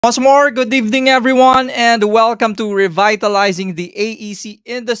Once more, good evening, everyone, and welcome to Revitalizing the AEC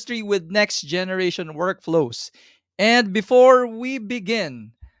Industry with Next Generation Workflows. And before we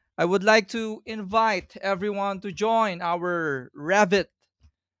begin, I would like to invite everyone to join our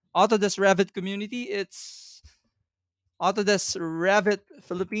Autodesk Revit community. It's Autodesk Revit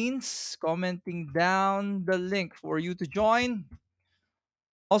Philippines, commenting down the link for you to join.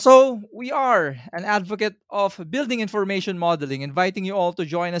 Also, we are an advocate of building information modeling, inviting you all to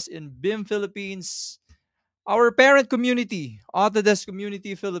join us in BIM Philippines, our parent community, Autodesk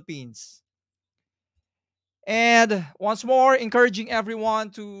Community Philippines. And once more, encouraging everyone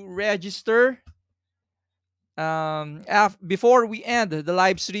to register. Before we end the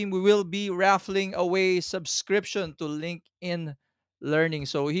live stream, we will be raffling away subscription to LinkedIn Learning.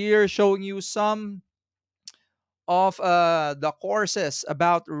 So here, showing you some of the courses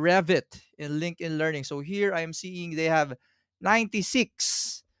about Revit in LinkedIn Learning. So here I am seeing they have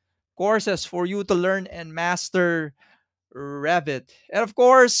 96 courses for you to learn and master Revit. And of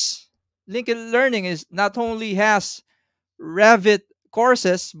course, LinkedIn Learning is not only has Revit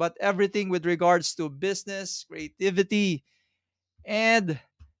courses, but everything with regards to business, creativity, and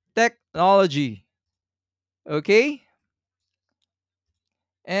technology. Okay?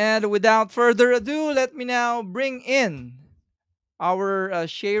 And without further ado, let me now bring in our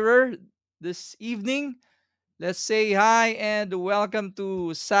sharer this evening. Let's say hi and welcome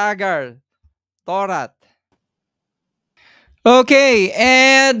to Sagar Torat. Okay,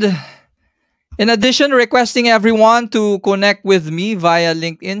 and in addition, requesting everyone to connect with me via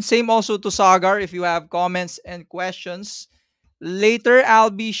LinkedIn. Same also to Sagar if you have comments and questions. Later, I'll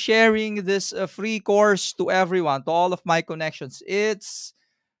be sharing this free course to everyone, to all of my connections. It's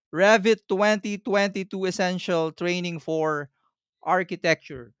Revit 2022 Essential Training for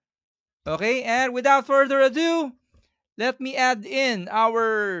Architecture. Okay, and without further ado, let me add in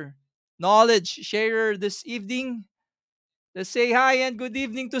our knowledge sharer this evening. Let's say hi and good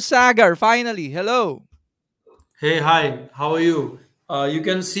evening to Sagar. Finally, hello. Hey, hi, how are you? You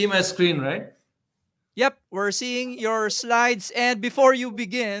can see my screen, right? Yep, we're seeing your slides. And before you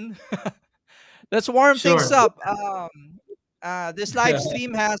begin, let's warm things Sure. up. This live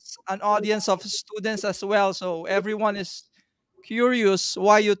stream has an audience of students as well. So everyone is curious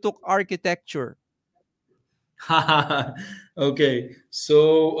why you took architecture. Okay.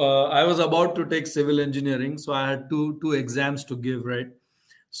 So I was about to take civil engineering, so I had two exams to give, right?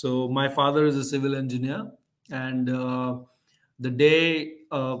 So my father is a civil engineer, and the day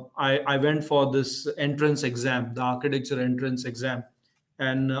I went for this entrance exam, the architecture entrance exam,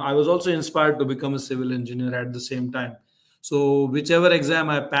 and I was also inspired to become a civil engineer at the same time. So whichever exam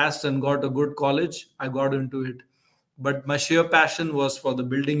I passed and got a good college, I got into it. But my sheer passion was for the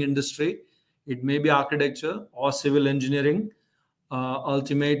building industry. It may be architecture or civil engineering.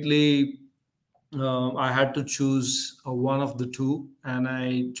 Ultimately, I had to choose one of the two, and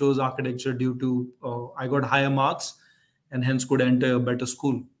I chose architecture due to I got higher marks and hence could enter a better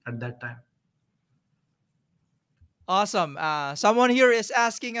school at that time. Awesome. Someone here is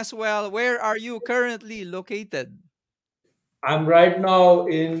asking as well, where are you currently located? I'm right now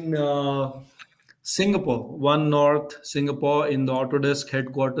in Singapore, One North Singapore, in the Autodesk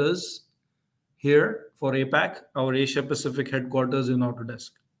headquarters here for APAC, our Asia Pacific headquarters in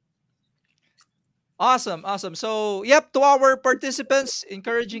Autodesk. Awesome, awesome. So, yep, to our participants,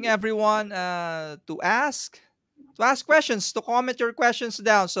 encouraging everyone to ask questions, to comment your questions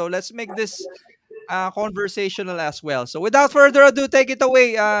down. So let's make this conversational as well. So without further ado, take it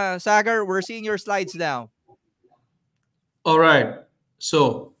away, Sagar. We're seeing your slides now. All right.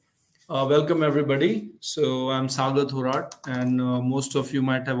 So, welcome everybody. So, I'm Sagar Thorat, and most of you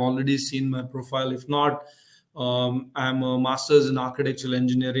might have already seen my profile. If not, I'm a master's in architectural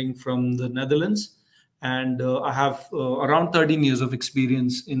engineering from the Netherlands, and I have around 13 years of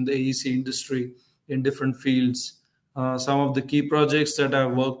experience in the AEC industry in different fields. Some of the key projects that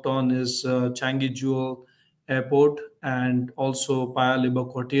I've worked on is Changi Jewel Airport and also Paya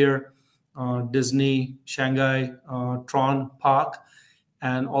Lebar Quartier, Disney, Shanghai, Tron Park,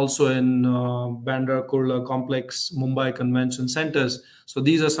 and also in Bandra Kurla Complex, Mumbai Convention Centers. So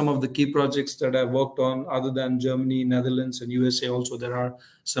these are some of the key projects that I've worked on. Other than Germany, Netherlands, and USA, also there are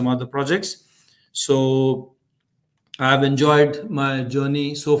some other projects. So I've enjoyed my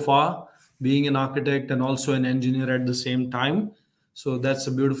journey so far, being an architect and also an engineer at the same time. So that's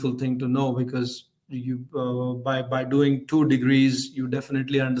a beautiful thing to know, because you by doing two degrees, you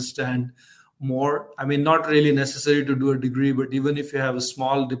definitely understand more. I mean, not really necessary to do a degree, but even if you have a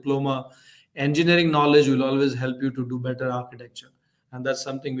small diploma, engineering knowledge will always help you to do better architecture, and that's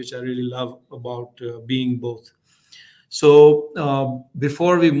something which I really love about being both. So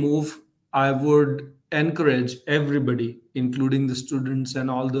before we move, I would encourage everybody, including the students and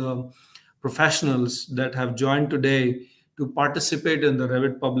all the professionals that have joined today, to participate in the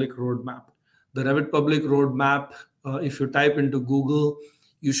Revit Public Roadmap. The Revit Public Roadmap, if you type into Google,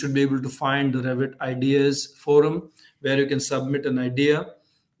 you should be able to find the Revit Ideas Forum where you can submit an idea.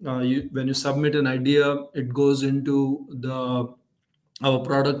 When you submit an idea, it goes into our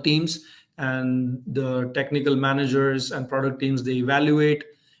product teams, and the technical managers and product teams, they evaluate,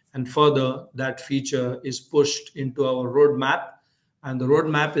 and further that feature is pushed into our roadmap, and the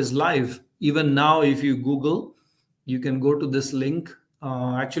roadmap is live. Even now, if you Google, you can go to this link.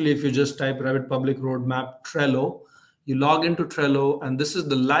 Actually, if you just type Revit Public Roadmap Trello, you log into Trello, and this is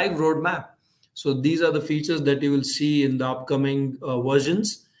the live roadmap. So these are the features that you will see in the upcoming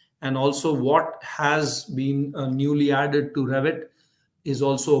versions, and also what has been newly added to Revit is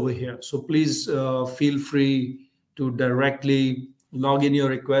also over here. So please feel free to directly log in your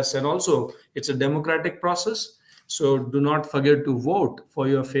requests. And also, it's a democratic process. So do not forget to vote for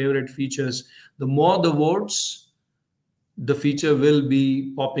your favorite features. The more the votes, the feature will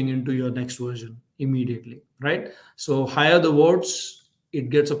be popping into your next version immediately, right? So higher the votes, it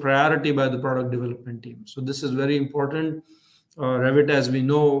gets a priority by the product development team. So this is very important. Revit, as we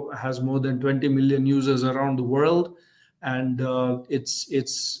know, has more than 20 million users around the world, and it's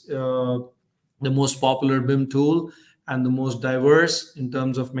the most popular BIM tool and the most diverse in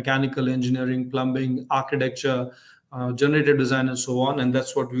terms of mechanical engineering, plumbing, architecture, generative design, and so on. And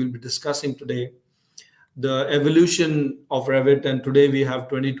that's what we'll be discussing today. The evolution of Revit, and today we have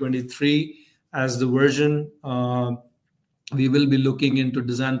 2023 as the version. We will be looking into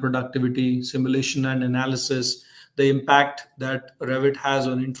design productivity, simulation and analysis, the impact that Revit has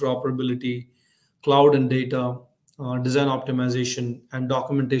on interoperability, cloud and data, design optimization, and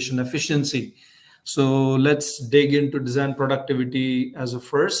documentation efficiency. So let's dig into design productivity as a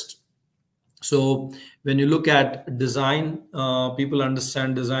first. So when you look at design, people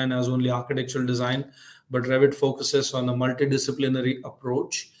understand design as only architectural design, but Revit focuses on a multidisciplinary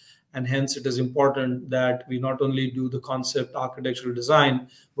approach. And hence it is important that we not only do the concept architectural design,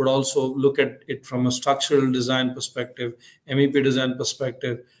 but also look at it from a structural design perspective, MEP design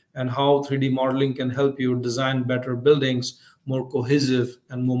perspective, and how 3D modeling can help you design better buildings, more cohesive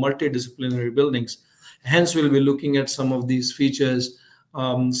and more multidisciplinary buildings. Hence, we'll be looking at some of these features,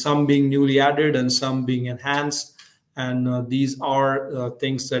 some being newly added and some being enhanced. And these are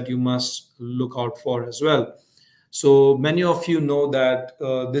things that you must look out for as well. So many of you know that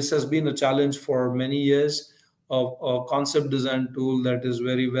this has been a challenge for many years of a concept design tool that is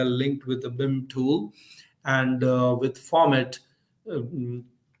very well linked with the BIM tool. And with Format, you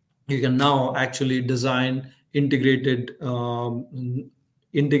can now actually design integrated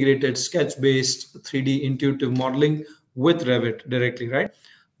sketch-based 3D intuitive modeling with Revit directly, right?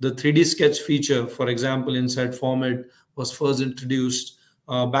 The 3D sketch feature, for example, inside Format was first introduced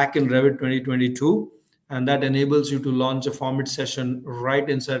back in Revit 2022, and that enables you to launch a Format session right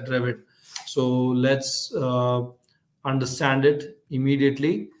inside Revit. So let's understand it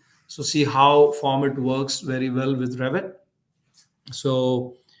immediately. So see how Format works very well with Revit.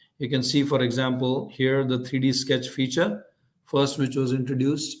 So you can see, for example, here the 3D sketch feature, first which was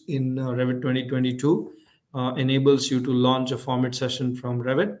introduced in Revit 2022, enables you to launch a Format session from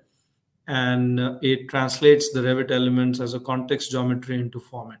Revit, and it translates the Revit elements as a context geometry into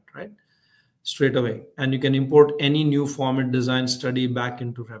Format, right? Straight away. And you can import any new Format design study back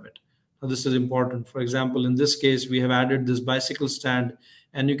into Revit. Now, this is important. For example, in this case, we have added this bicycle stand,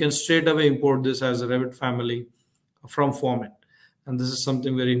 and you can straight away import this as a Revit family from Format. And this is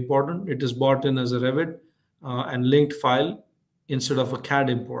something very important. It is brought in as a Revit and linked file instead of a CAD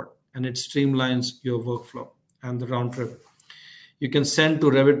import, and it streamlines your workflow and the round trip. You can send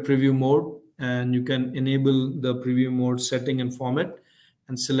to Revit preview mode, and you can enable the preview mode setting in Format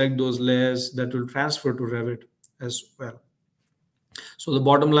and select those layers that will transfer to Revit as well. So the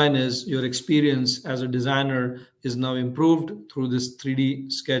bottom line is your experience as a designer is now improved through this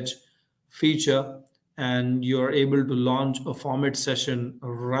 3D sketch feature, and you're able to launch a Format session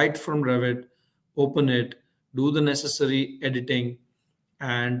right from Revit, open it, do the necessary editing,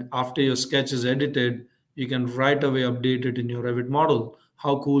 and after your sketch is edited, you can right away update it in your Revit model.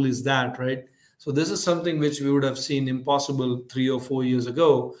 How cool is that, right? So this is something which we would have seen impossible 3 or 4 years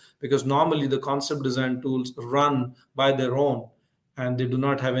ago, because normally the concept design tools run by their own and they do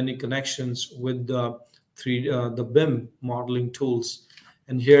not have any connections with the BIM modeling tools.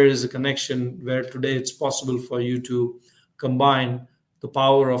 And here is a connection where today it's possible for you to combine the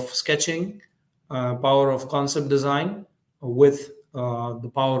power of sketching, power of concept design with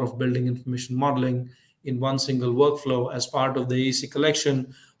the power of building information modeling in one single workflow. As part of the AEC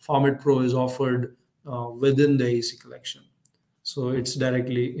collection, Format Pro is offered within the AEC collection. So it's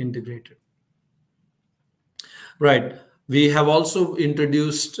directly integrated. Right. We have also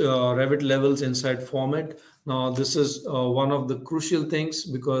introduced Revit levels inside Format. Now, this is one of the crucial things,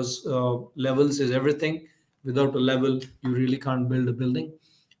 because levels is everything. Without a level, you really can't build a building.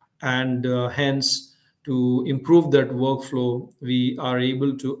 And hence, to improve that workflow, we are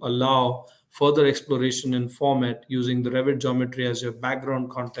able to allow further exploration in Format using the Revit geometry as your background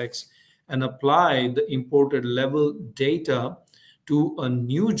context, and apply the imported level data to a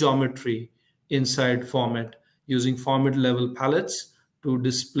new geometry inside Format, using Format level palettes to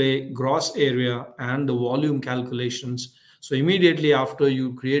display gross area and the volume calculations. So immediately after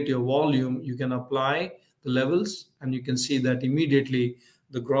you create your volume, you can apply the levels, and you can see that immediately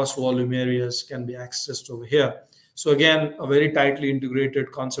the gross volume areas can be accessed over here. So again, a very tightly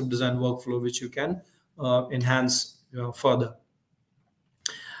integrated concept design workflow, which you can enhance further.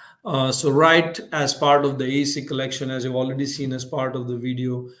 So right as part of the AEC collection, as you've already seen as part of the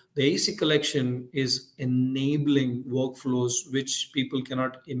video, the AEC collection is enabling workflows which people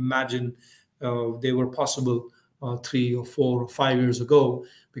cannot imagine they were possible 3 or 4 or 5 years ago,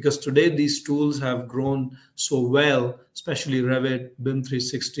 because today these tools have grown so well, especially Revit, BIM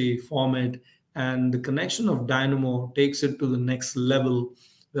 360, Format, and the connection of Dynamo takes it to the next level,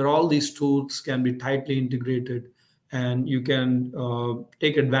 where all these tools can be tightly integrated, and you can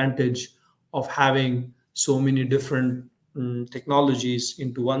take advantage of having so many different technologies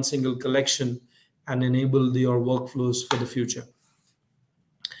into one single collection and enable your workflows for the future.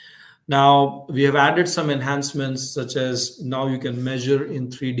 Now, we have added some enhancements, such as now you can measure in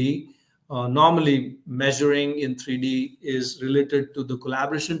 3D. Normally, measuring in 3D is related to the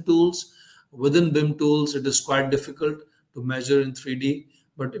collaboration tools. Within BIM tools, it is quite difficult to measure in 3D,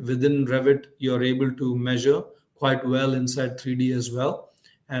 but within Revit, you're able to measure quite well inside 3D as well.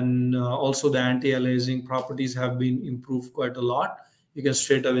 And also the anti-aliasing properties have been improved quite a lot. You can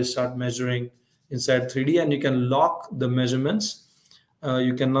straight away start measuring inside 3D, and you can lock the measurements.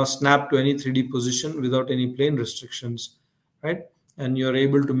 You can now snap to any 3D position without any plane restrictions, right? And you're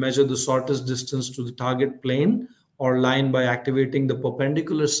able to measure the shortest distance to the target plane or line by activating the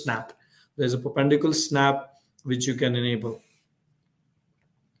perpendicular snap. There's a perpendicular snap which you can enable.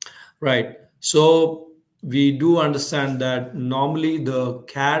 Right. So we do understand that normally the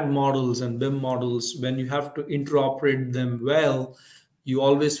CAD models and BIM models, when you have to interoperate them well, you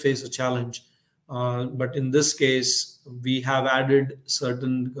always face a challenge. But in this case, we have added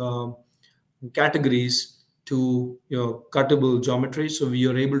certain categories to your cuttable geometry. So we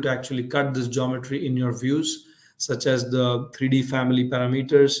are able to actually cut this geometry in your views, such as the 3D family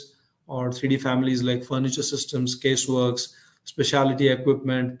parameters, or 3D families like furniture systems, caseworks, specialty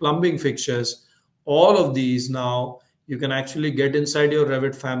equipment, plumbing fixtures. All of these now you can actually get inside your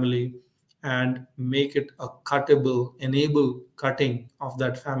Revit family and make it a cuttable, enable cutting of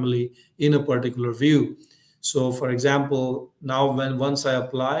that family in a particular view. So for example, now once I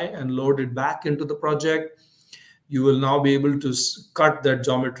apply and load it back into the project, you will now be able to cut that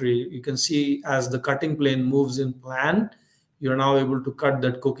geometry. You can see as the cutting plane moves in plan, you're now able to cut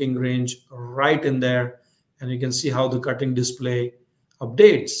that cooking range right in there. And you can see how the cutting display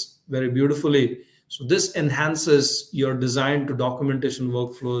updates very beautifully. So this enhances your design to documentation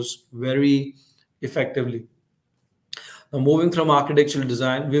workflows very effectively. Now, moving from architectural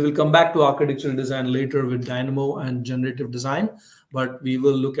design, we will come back to architectural design later with Dynamo and generative design, but we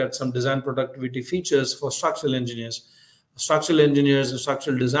will look at some design productivity features for structural engineers. Structural engineers and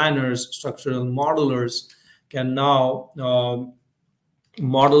structural designers, structural modelers can now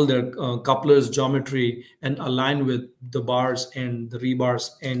model their couplers geometry and align with the bars and the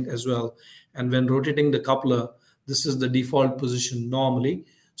rebars end as well. And when rotating the coupler, this is the default position normally.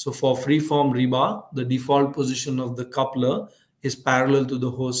 So for freeform rebar, the default position of the coupler is parallel to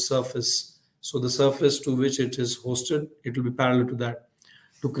the host surface. So the surface to which it is hosted, it will be parallel to that.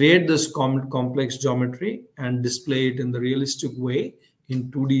 To create this complex geometry and display it in the realistic way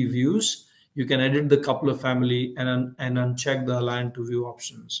in 2D views, you can edit the coupler family and uncheck the align to view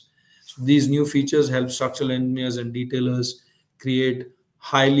options. So these new features help structural engineers and detailers create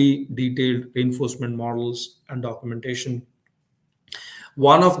highly detailed reinforcement models and documentation.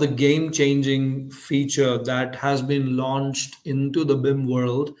 One of the game-changing feature that has been launched into the BIM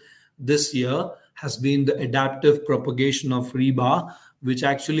world this year has been the adaptive propagation of rebar, which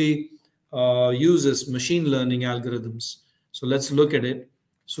actually uses machine learning algorithms. So let's look at it.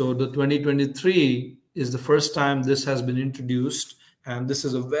 So the 2023 is the first time this has been introduced And this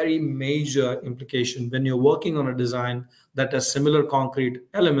is a very major implication. When you're working on a design that has similar concrete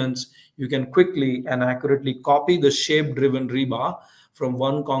elements, you can quickly and accurately copy the shape-driven rebar from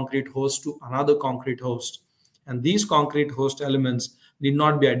one concrete host to another concrete host. And these concrete host elements need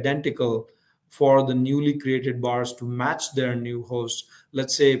not be identical for the newly created bars to match their new host.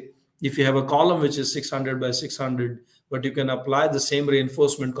 Let's say if you have a column which is 600 by 600, but you can apply the same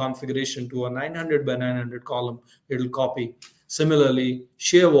reinforcement configuration to a 900 by 900 column, it'll copy. Similarly,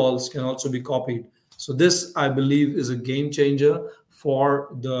 shear walls can also be copied. So this, I believe, is a game changer for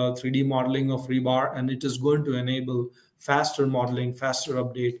the 3D modeling of rebar, and it is going to enable faster modeling, faster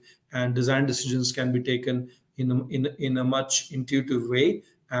update, and design decisions can be taken in a much intuitive way,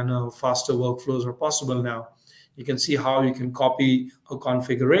 and faster workflows are possible now. You can see how you can copy a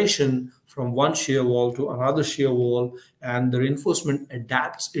configuration from one shear wall to another shear wall, and the reinforcement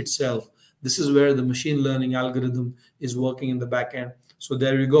adapts itself. This is where the machine learning algorithm is working in the back end. So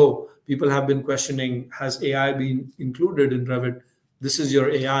there you go. People have been questioning, has AI been included in Revit? This is your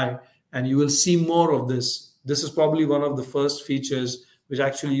AI, and you will see more of this. This is probably one of the first features which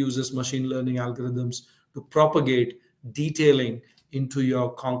actually uses machine learning algorithms to propagate detailing into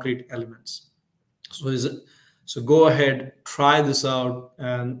your concrete elements. So go ahead, try this out,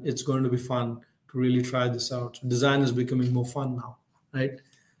 and it's going to be fun to really try this out. Design is becoming more fun now, right?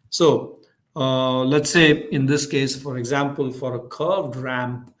 So let's say in this case, for example, for a curved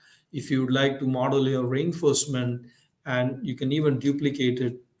ramp, if you would like to model your reinforcement, and you can even duplicate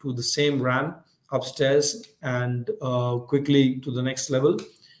it to the same ramp upstairs and quickly to the next level,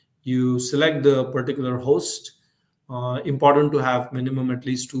 you select the particular host. Important to have minimum at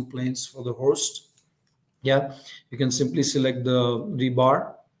least 2 planes for the host. Yeah, you can simply select the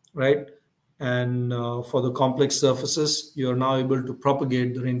rebar, right? And for the complex surfaces, you are now able to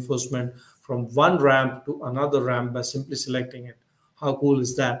propagate the reinforcement from one ramp to another ramp by simply selecting it. How cool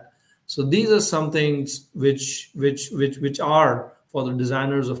is that? So these are some things which are for the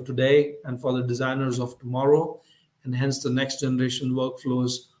designers of today and for the designers of tomorrow, and hence the next generation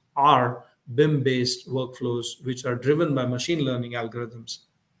workflows are BIM-based workflows, which are driven by machine learning algorithms.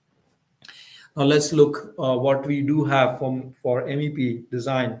 Now let's look what we do have for MEP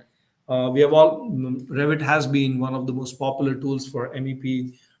design. Revit has been one of the most popular tools for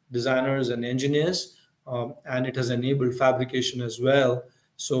MEP designers and engineers, and it has enabled fabrication as well.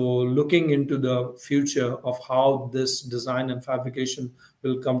 So looking into the future of how this design and fabrication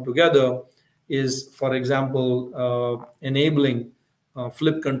will come together is, for example, enabling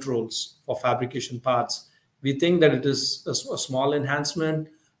flip controls for fabrication parts. We think that it is a small enhancement,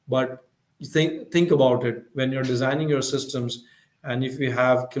 but think about it. When you're designing your systems, and if you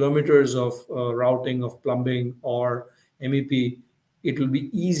have kilometers of routing of plumbing or MEP, it will be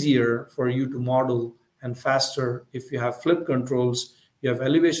easier for you to model and faster if you have flip controls, you have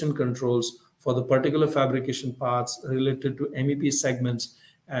elevation controls for the particular fabrication parts related to MEP segments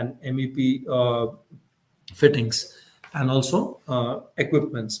and MEP fittings, and also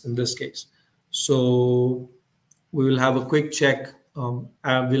equipments in this case. So we will have a quick check.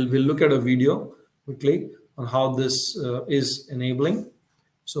 And we'll look at a video quickly on how this is enabling.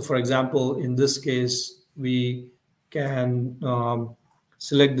 So for example, in this case, we can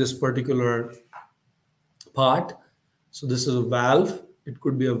select this particular part. So this is a valve. It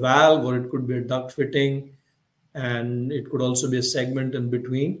could be a valve, or it could be a duct fitting, and it could also be a segment in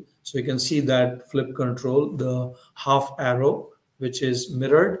between. So you can see that flip control, the half arrow, which is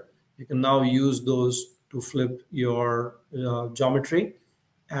mirrored. You can now use those to flip your geometry,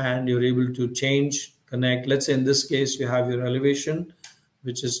 and you're able to change, connect. Let's say in this case, you have your elevation,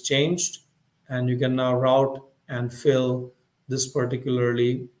 which is changed, and you can now route and fill this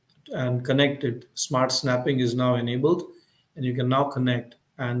particularly and connect it. Smart snapping is now enabled, and you can now connect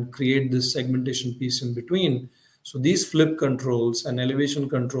and create this segmentation piece in between. So these flip controls and elevation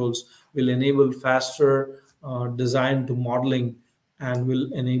controls will enable faster design to modeling, and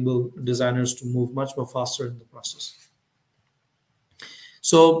will enable designers to move much more faster in the process.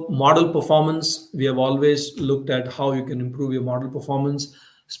 So model performance, we have always looked at how you can improve your model performance,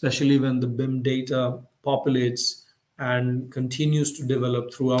 especially when the BIM data populates and continues to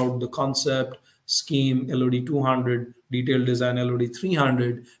develop throughout the concept, scheme, LOD 200, detailed design LOD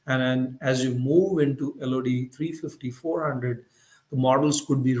 300, and then as you move into LOD 350, 400, the models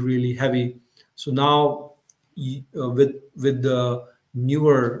could be really heavy. So now with the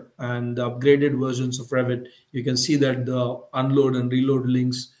newer and the upgraded versions of Revit, you can see that the unload and reload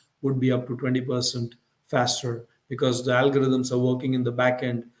links would be up to 20% faster, because the algorithms are working in the back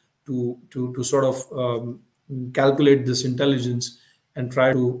end to sort of calculate this intelligence and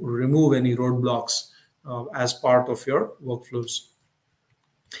try to remove any roadblocks as part of your workflows.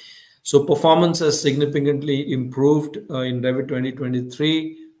 So performance has significantly improved in Revit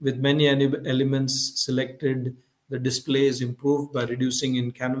 2023 with many elements selected. The display is improved by reducing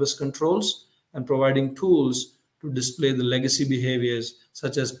in canvas controls and providing tools to display the legacy behaviors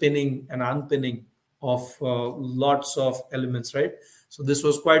such as pinning and unpinning of lots of elements, right? So this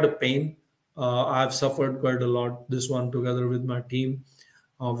was quite a pain. I've suffered quite a lot this one together with my team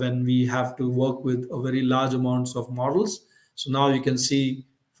when we have to work with a very large amounts of models. So now you can see,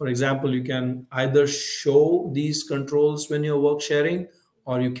 for example, you can either show these controls when you're work sharing,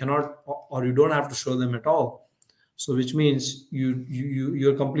 or you cannot, or you don't have to show them at all. So which means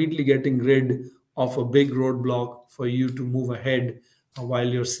you're completely getting rid of a big roadblock for you to move ahead while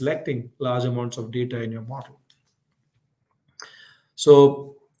you're selecting large amounts of data in your model.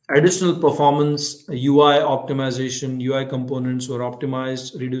 So additional performance, UI optimization, UI components were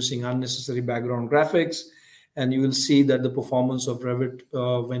optimized, reducing unnecessary background graphics. And you will see that the performance of Revit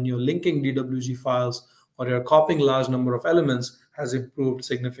when you're linking DWG files or you're copying large number of elements has improved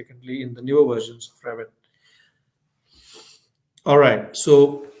significantly in the newer versions of Revit. All right,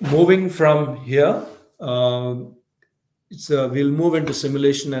 so moving from here, we'll move into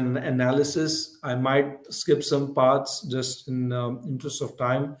simulation and analysis. I might skip some parts just in interest of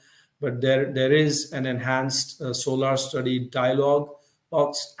time, but there is an enhanced solar study dialog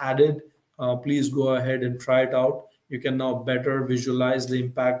box added. Please go ahead and try it out. You can now better visualize the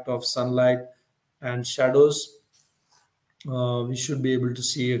impact of sunlight and shadows. We should be able to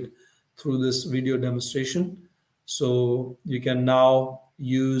see it through this video demonstration. So you can now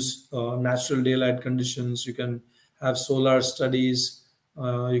use natural daylight conditions. You can have solar studies.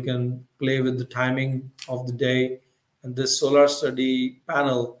 You can play with the timing of the day. And this solar study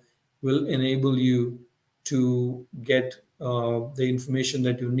panel will enable you to get the information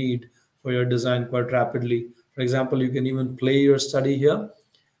that you need for your design quite rapidly. For example, you can even play your study here.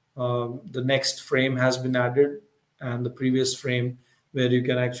 The next frame has been added, and the previous frame, where you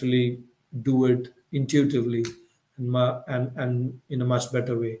can actually do it intuitively and in a much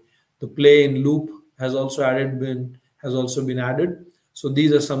better way. The play in loop has also been added. So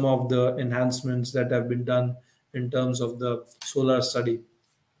these are some of the enhancements that have been done in terms of the solar study.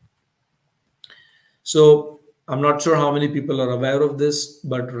 So I'm not sure how many people are aware of this,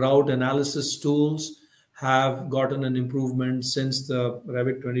 but route analysis tools have gotten an improvement since the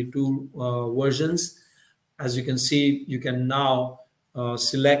Revit 22 versions. As you can see, you can now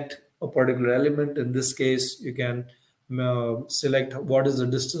select a particular element. In this case, you can select what is the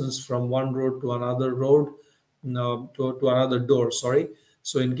distance from one road to another road, to another door, sorry.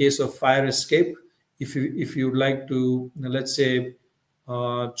 So in case of fire escape, if you'd like to, let's say,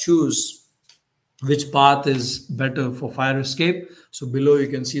 choose which path is better for fire escape. So below you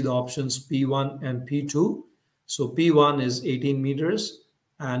can see the options P1 and P2. So P1 is 18 meters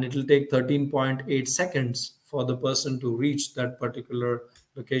and it will take 13.8 seconds for the person to reach that particular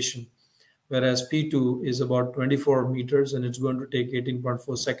location. Whereas P2 is about 24 meters and it's going to take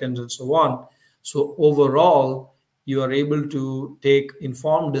 18.4 seconds and so on. So overall, you are able to take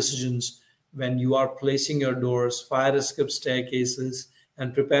informed decisions when you are placing your doors, fire escape staircases,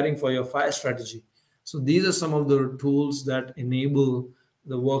 and preparing for your fire strategy. So these are some of the tools that enable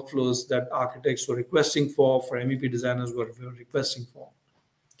the workflows that architects were requesting for MEP designers were requesting for.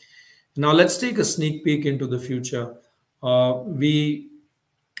 Now let's take a sneak peek into the future.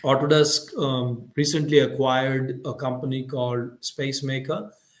 Autodesk recently acquired a company called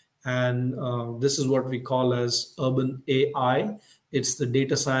Spacemaker, and this is what we call as urban AI. It's the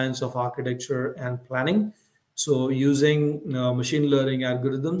data science of architecture and planning. So using machine learning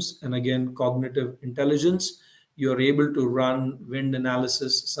algorithms and again cognitive intelligence, you're able to run wind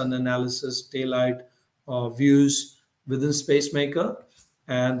analysis, sun analysis, daylight views within Spacemaker.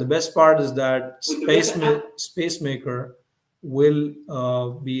 And the best part is that Spacemaker will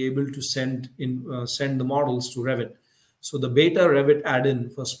be able to send the models to Revit. So the beta Revit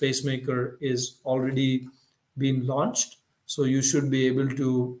add-in for Spacemaker is already been launched. So you should be able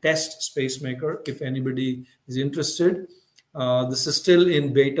to test Spacemaker if anybody is interested. This is still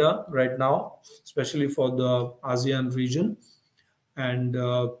in beta right now, especially for the ASEAN region. And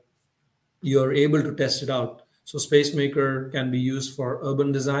you're able to test it out. So Spacemaker can be used for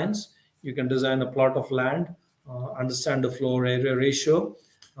urban designs. You can design a plot of land, understand the floor area ratio,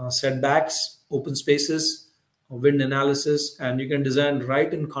 setbacks, open spaces, wind analysis, and you can design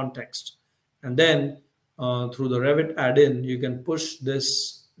right in context. And then through the Revit add-in, you can push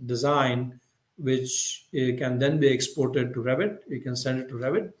this design, which can then be exported to Revit. You can send it to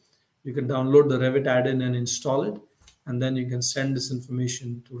Revit. You can download the Revit add-in and install it. And then you can send this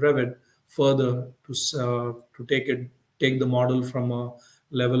information to Revit further to take the model from a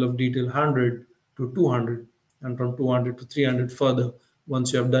level of detail 100 to 200, and from 200 to 300 further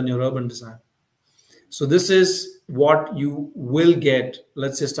once you have done your urban design. So this is what you will get,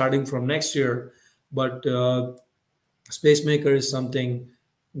 let's say starting from next year, but Spacemaker is something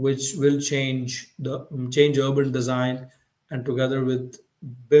which will change urban design, and together with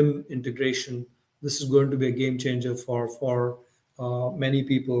BIM integration, this is going to be a game changer for many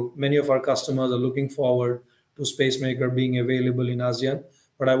people. Many of our customers are looking forward to Spacemaker being available in ASEAN.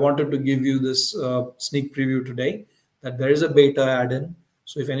 But I wanted to give you this sneak preview today that there is a beta add-in.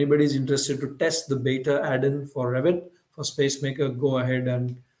 So if anybody is interested to test the beta add-in for Revit for Spacemaker, go ahead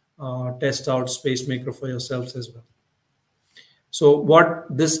and test out Spacemaker for yourselves as well. So what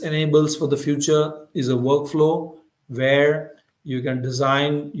this enables for the future is a workflow where you can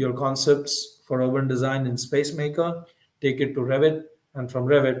design your concepts for urban design in Spacemaker, take it to Revit, and from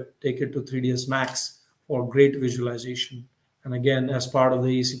Revit, take it to 3ds Max for great visualization. And again, as part of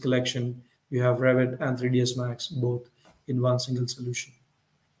the AEC collection, you have Revit and 3ds Max both in one single solution.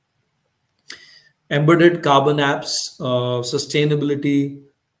 Embedded carbon apps, sustainability,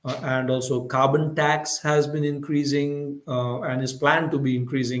 and also carbon tax has been increasing and is planned to be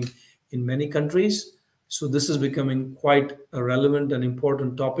increasing in many countries. So this is becoming quite a relevant and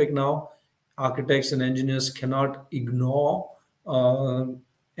important topic now. Architects and engineers cannot ignore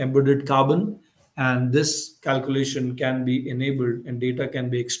embedded carbon, and this calculation can be enabled and data can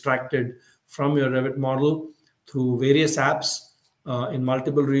be extracted from your Revit model through various apps in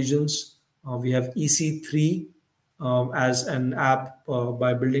multiple regions. We have EC3 as an app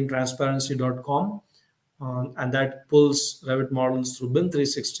by buildingtransparency.com, and that pulls Revit models through BIM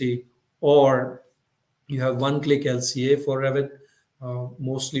 360, or you have one-click LCA for Revit.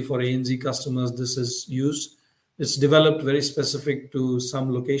 Mostly for ANZ customers, this is used. It's developed very specific to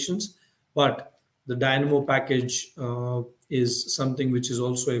some locations, but the Dynamo package is something which is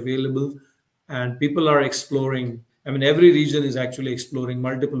also available, and people are exploring. I mean, every region is actually exploring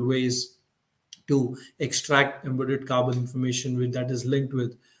multiple ways to extract embedded carbon information that is linked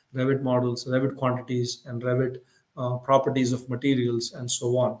with Revit models, Revit quantities, and Revit properties of materials, and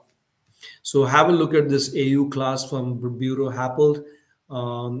so on. So have a look at this AU class from Bureau Happold.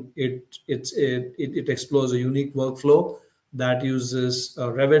 It explores a unique workflow that uses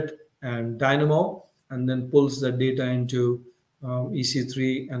Revit and Dynamo, and then pulls the data into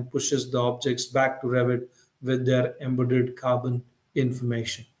EC3 and pushes the objects back to Revit with their embedded carbon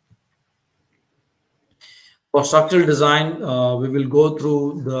information. For structural design, we will go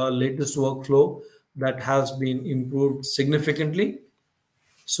through the latest workflow that has been improved significantly.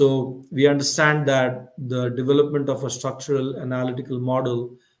 So we understand that the development of a structural analytical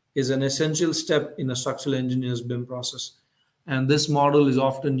model is an essential step in a structural engineer's BIM process. And this model is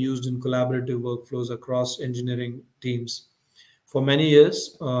often used in collaborative workflows across engineering teams. For many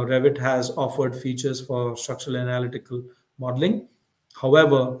years, Revit has offered features for structural analytical modeling.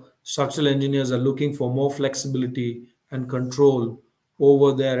 However, structural engineers are looking for more flexibility and control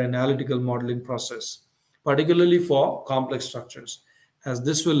over their analytical modeling process, particularly for complex structures, as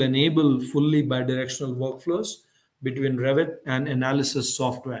this will enable fully bidirectional workflows between Revit and analysis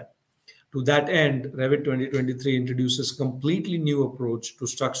software. To that end, Revit 2023 introduces a completely new approach to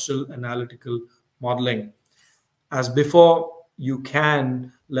structural analytical modeling. As before, you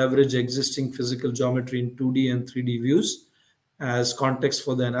can leverage existing physical geometry in 2D and 3D views as context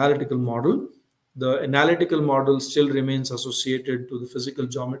for the analytical model. The analytical model still remains associated to the physical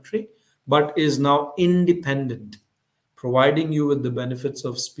geometry, but is now independent, providing you with the benefits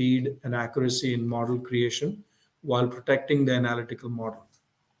of speed and accuracy in model creation while protecting the analytical model.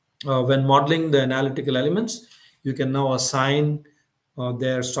 When modeling the analytical elements, you can now assign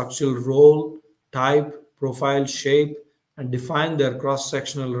their structural role, type, profile, shape, and define their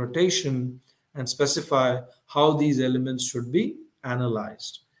cross-sectional rotation and specify how these elements should be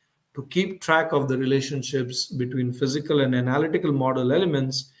analyzed. To keep track of the relationships between physical and analytical model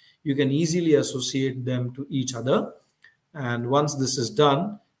elements, you can easily associate them to each other. And once this is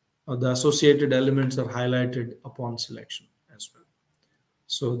done, the associated elements are highlighted upon selection as well.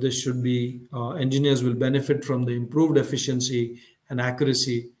 So this should be, engineers will benefit from the improved efficiency and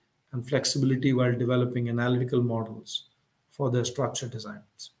accuracy and flexibility while developing analytical models for their structure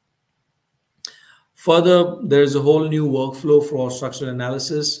designs. Further, there is a whole new workflow for structural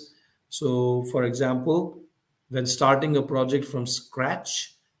analysis. So for example, when starting a project from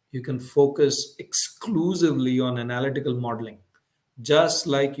scratch, you can focus exclusively on analytical modeling, just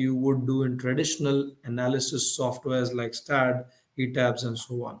like you would do in traditional analysis softwares like STAAD, ETABS, and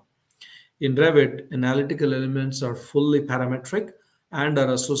so on. In Revit, analytical elements are fully parametric and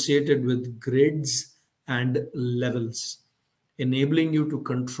are associated with grids and levels. enabling you to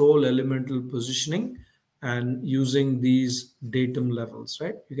control elemental positioning and using these datum levels,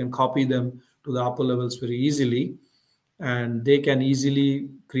 right? You can copy them to the upper levels very easily, and they can easily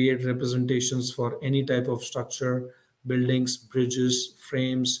create representations for any type of structure, buildings, bridges,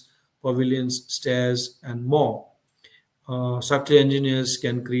 frames, pavilions, stairs, and more. Structural engineers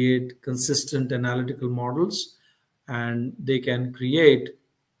can create consistent analytical models, and they can create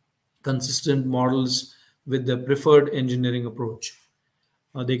consistent models with the preferred engineering approach.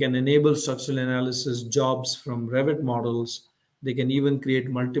 They can enable structural analysis jobs from Revit models. They can even create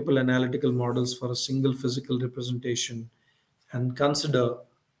multiple analytical models for a single physical representation and consider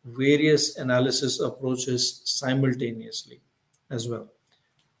various analysis approaches simultaneously as well.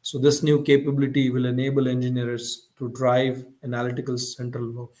 So this new capability will enable engineers to drive analytical central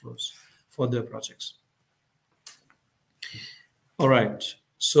workflows for their projects. All right.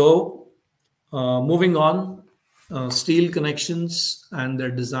 So moving on, steel connections and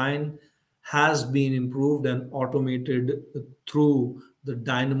their design has been improved and automated through the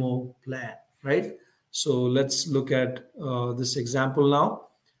Dynamo plan, right? So let's look at this example now.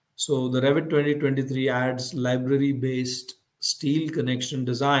 So the Revit 2023 adds library-based steel connection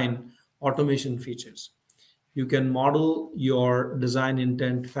design automation features. You can model your design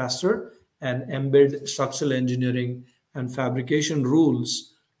intent faster and embed structural engineering and fabrication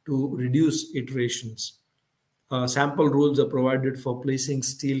rules to reduce iterations. Sample rules are provided for placing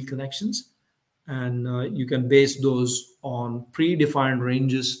steel connections, and you can base those on predefined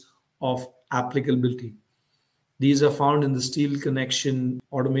ranges of applicability. These are found in the steel connection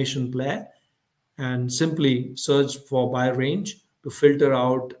automation player, and simply search for by range to filter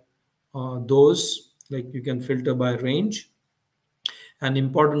out those, like you can filter by range. An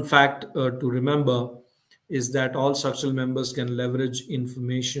important fact to remember is that all structural members can leverage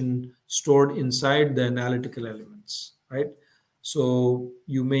information stored inside the analytical elements, right? So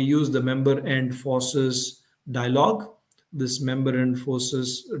you may use the member end forces dialog, this member end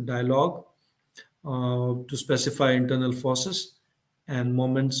forces dialog to specify internal forces and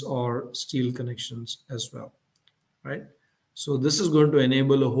moments or steel connections as well, right? So this is going to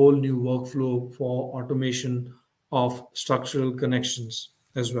enable a whole new workflow for automation of structural connections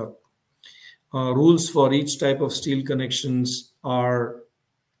as well. Rules for each type of steel connections are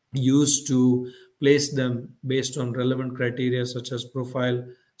used to place them based on relevant criteria such as profile,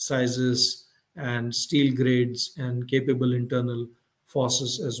 sizes, and steel grades and capable internal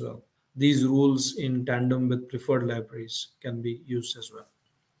forces as well. These rules in tandem with preferred libraries can be used as well.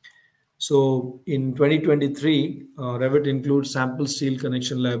 So in 2023, Revit includes sample steel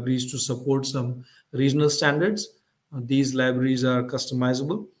connection libraries to support some regional standards. These libraries are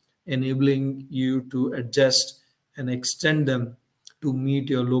customizable, enabling you to adjust and extend them to meet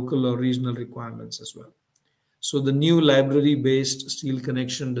your local or regional requirements as well. So the new library-based steel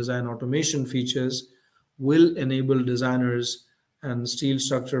connection design automation features will enable designers and steel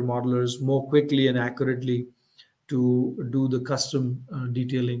structure modelers more quickly and accurately to do the custom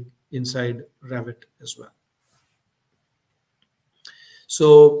detailing inside Revit as well.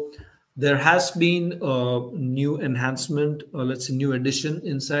 So there has been a new enhancement, or let's say new addition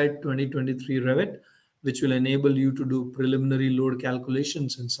inside 2023 Revit, which will enable you to do preliminary load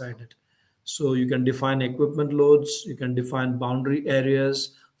calculations inside it. So you can define equipment loads, you can define boundary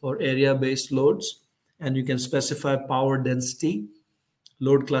areas for area-based loads, and you can specify power density,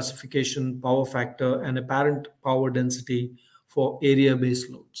 load classification, power factor, and apparent power density for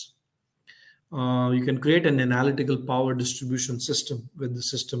area-based loads. You can create an analytical power distribution system with the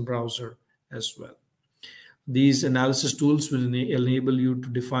system browser as well. These analysis tools will enable you to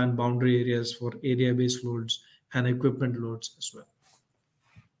define boundary areas for area-based loads and equipment loads as well.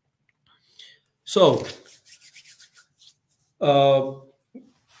 So,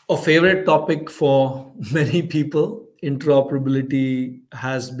 a favorite topic for many people, interoperability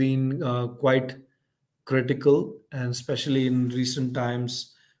has been quite critical, and especially in recent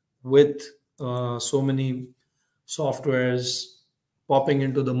times with so many softwares popping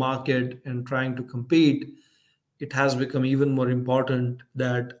into the market and trying to compete, it has become even more important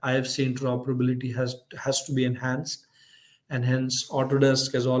that IFC interoperability has to be enhanced, and hence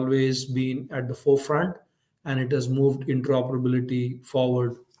Autodesk has always been at the forefront, and it has moved interoperability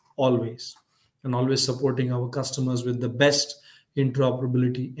forward always, and always supporting our customers with the best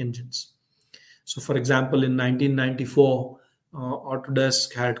interoperability engines. So for example, in 1994,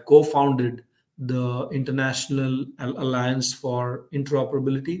 Autodesk had co-founded the International Alliance for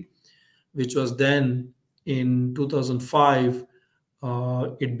Interoperability, which was then in 2005,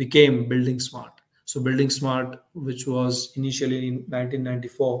 it became Building Smart. So Building Smart, which was initially in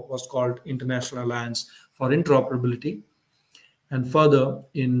 1994, was called International Alliance for Interoperability. And further,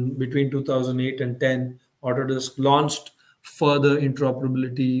 in between 2008 and 10, Autodesk launched further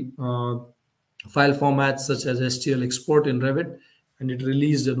interoperability file formats such as STL export in Revit, and it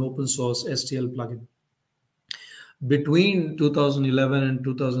released an open source STL plugin. Between 2011 and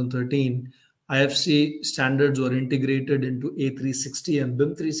 2013, IFC standards were integrated into A360 and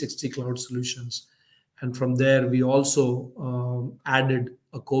BIM 360 cloud solutions. And from there, we also added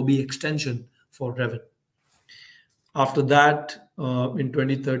a Kobe extension for Revit. After that, in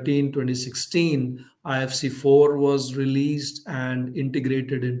 2013, 2016, IFC4 was released and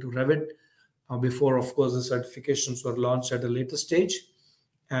integrated into Revit. Before, of course, the certifications were launched at a later stage.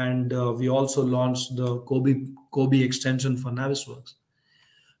 And we also launched the Kobe extension for Navisworks.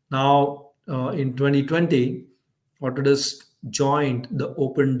 Now, in 2020, Autodesk joined the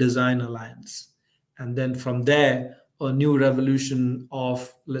Open Design Alliance. And then from there, a new revolution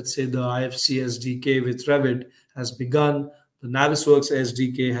of, let's say, the IFC SDK with Revit has begun. The Navisworks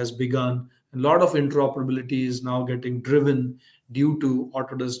SDK has begun. A lot of interoperability is now getting driven due to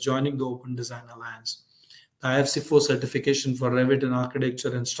Autodesk joining the Open Design Alliance. The IFC4 certification for Revit in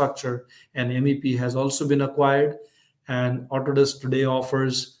architecture and structure and MEP has also been acquired. And Autodesk today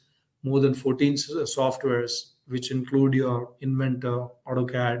offers more than 14 softwares, which include your Inventor,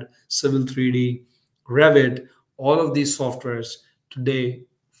 AutoCAD, Civil 3D, Revit. All of these softwares today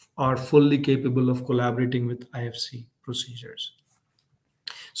are fully capable of collaborating with IFC procedures.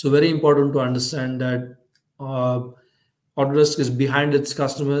 So very important to understand that Autodesk is behind its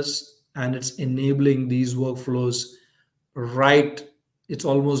customers and it's enabling these workflows right. It's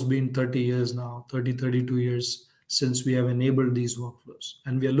almost been 30 years now, 32 years since we have enabled these workflows.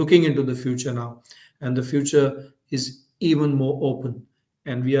 And we are looking into the future now. And the future is even more open.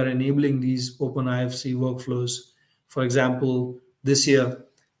 And we are enabling these open IFC workflows. For example, this year,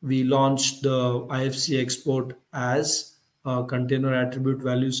 we launched the IFC export as container attribute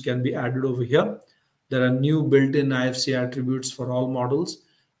values can be added over here. There are new built-in IFC attributes for all models,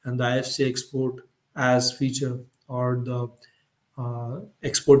 and the IFC export as feature or the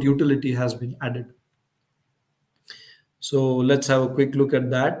export utility has been added. So let's have a quick look at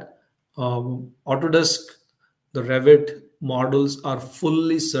that. Autodesk, the Revit models are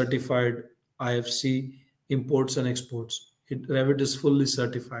fully certified IFC imports and exports. Revit is fully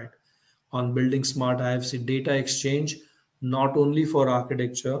certified on building smart IFC data exchange, not only for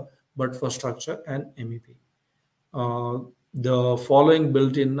architecture, but for structure and MEP. The following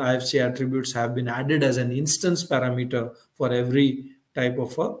built-in IFC attributes have been added as an instance parameter for every type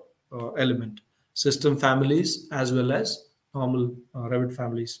of element. System families as well as normal Revit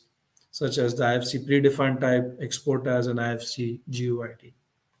families, such as the IFC predefined type, export as an IFC GUID.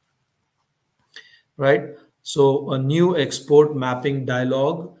 Right? So a new export mapping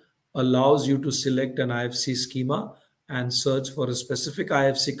dialog allows you to select an IFC schema and search for a specific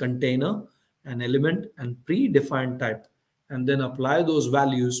IFC container, an element, and predefined type, and then apply those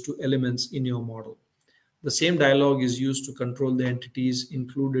values to elements in your model. The same dialog is used to control the entities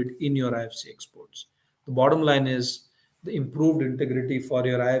included in your IFC exports. The bottom line is the improved integrity for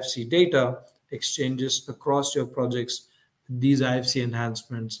your IFC data exchanges across your projects with these IFC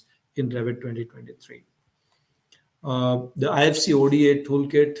enhancements in Revit 2023. The IFC ODA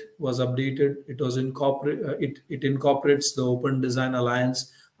toolkit was updated. It incorporates the Open Design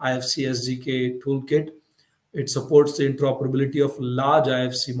Alliance IFC SDK toolkit. It supports the interoperability of large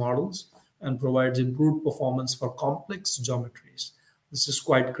IFC models and provides improved performance for complex geometries. This is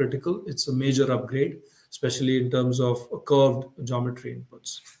quite critical. It's a major upgrade, especially in terms of curved geometry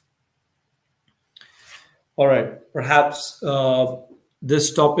inputs. All right, perhaps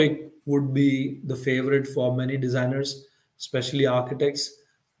this topic would be the favorite for many designers, especially architects.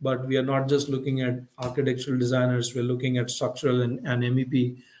 But we are not just looking at architectural designers, we're looking at structural and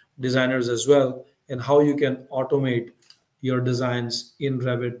MEP designers as well. And how you can automate your designs in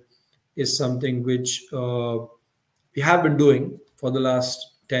Revit is something which we have been doing for the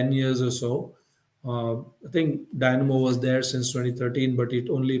last 10 years or so. I think Dynamo was there since 2013, but it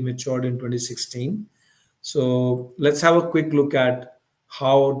only matured in 2016. So let's have a quick look at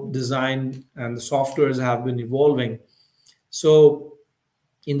how design and the softwares have been evolving. So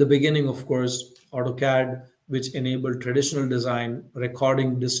in the beginning, of course, AutoCAD, which enabled traditional design,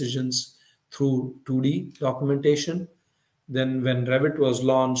 recording decisions through 2D documentation. Then when Revit was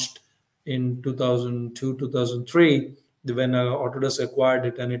launched in 2002, 2003, when Autodesk acquired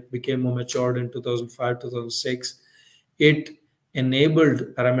it and it became more matured in 2005, 2006, it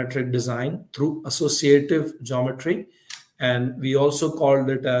enabled parametric design through associative geometry. And we also called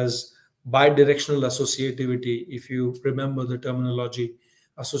it as bidirectional associativity, if you remember the terminology,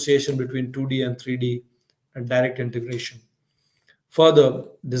 association between 2D and 3D and direct integration. Further,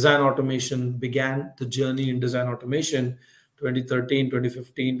 design automation began the journey in design automation 2013,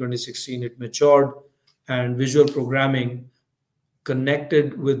 2015, 2016. It matured, and visual programming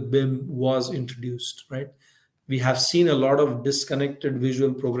connected with BIM was introduced, right? We have seen a lot of disconnected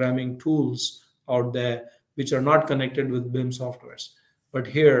visual programming tools out there which are not connected with BIM softwares. But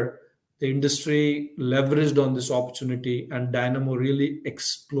here, the industry leveraged on this opportunity and Dynamo really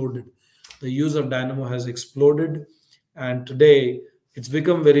exploded. The use of Dynamo has exploded, and today it's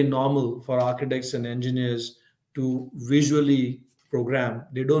become very normal for architects and engineers to visually program.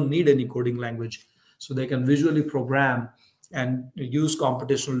 They don't need any coding language, so they can visually program and use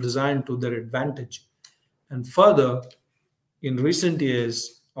computational design to their advantage. And further, in recent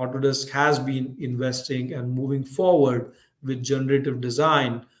years, Autodesk has been investing and moving forward with generative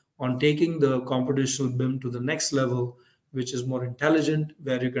design on taking the computational BIM to the next level, which is more intelligent,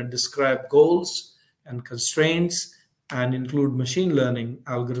 where you can describe goals and constraints and include machine learning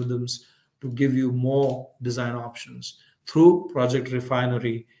algorithms to give you more design options through Project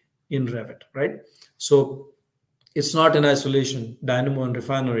Refinery in Revit, right? So it's not in isolation. Dynamo and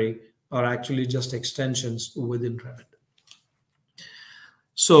Refinery are actually just extensions within Revit.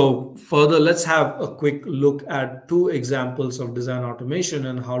 So further, let's have a quick look at two examples of design automation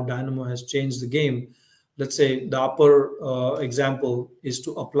and how Dynamo has changed the game. Let's say the upper example is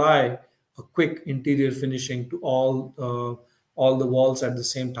to apply a quick interior finishing to all the walls at the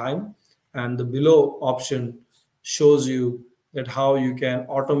same time, and the below option shows you that how you can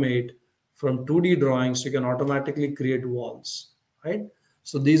automate from 2D drawings. You can automatically create walls, right?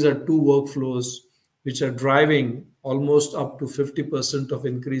 So these are two workflows which are driving almost up to 50% of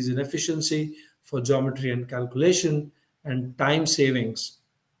increase in efficiency for geometry and calculation, and time savings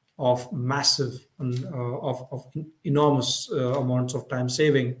of massive, of enormous amounts of time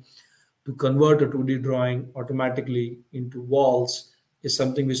saving to convert a 2D drawing automatically into walls is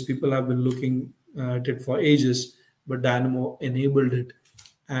something which people have been looking at it for ages, but Dynamo enabled it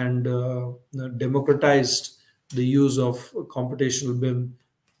and democratized the use of computational BIM,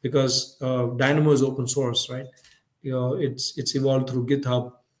 because Dynamo is open source, right? It's evolved through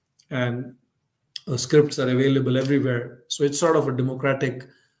GitHub, and scripts are available everywhere. So it's sort of a democratic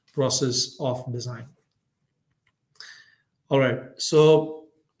process of design. All right, so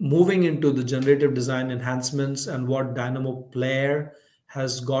moving into the generative design enhancements and what Dynamo Player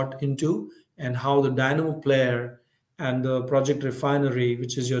has got into, and how the Dynamo Player and the Project Refinery,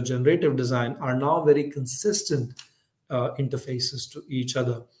 which is your generative design, are now very consistent interfaces to each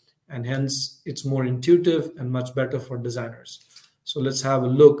other, and hence it's more intuitive and much better for designers. So let's have a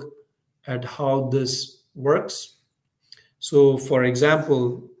look at how this works. So for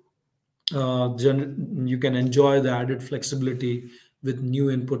example, you can enjoy the added flexibility with new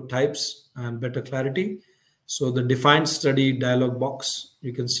input types and better clarity. So the defined study dialog box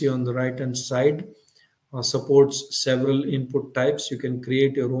you can see on the right hand side supports several input types. You can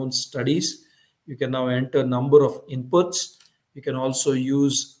create your own studies. You can now enter number of inputs. You can also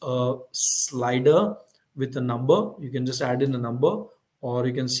use a slider with a number. You can just add in a number, or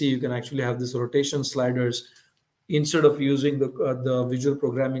you can see you can actually have this rotation sliders. Instead of using the visual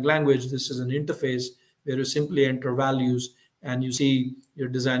programming language, this is an interface where you simply enter values and you see your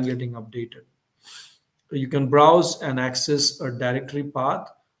design getting updated. You can browse and access a directory path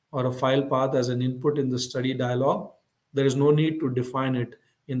or a file path as an input in the study dialog. There is no need to define it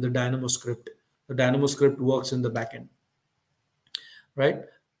in the Dynamo script. The Dynamo script works in the backend, right?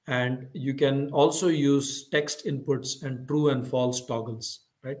 And you can also use text inputs and true and false toggles,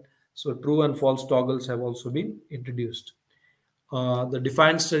 right? So true and false toggles have also been introduced. The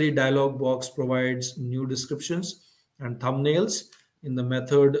defined study dialog box provides new descriptions and thumbnails in the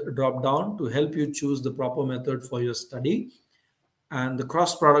method drop-down to help you choose the proper method for your study. And the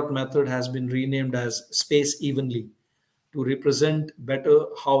cross-product method has been renamed as space evenly to represent better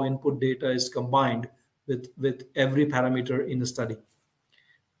how input data is combined with every parameter in a study.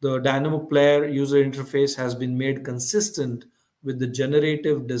 The Dynamo Player user interface has been made consistent with the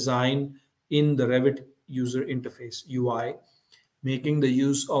generative design in the Revit user interface UI, making the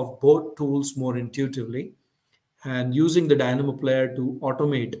use of both tools more intuitively, and using the Dynamo Player to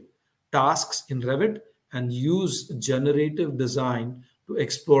automate tasks in Revit and use generative design to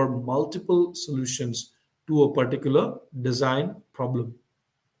explore multiple solutions to a particular design problem.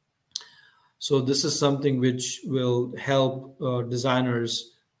 So this is something which will help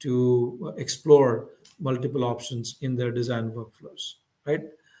designers to explore multiple options in their design workflows, right?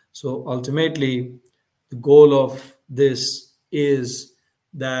 So ultimately, the goal of this is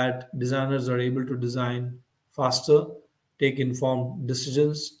that designers are able to design faster, take informed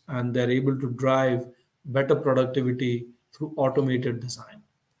decisions, and they're able to drive better productivity through through automated design.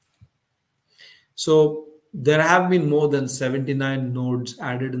 So there have been more than 79 nodes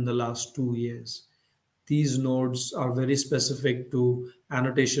added in the last 2 years. These nodes are very specific to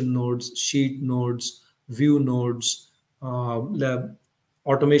annotation nodes, sheet nodes, view nodes,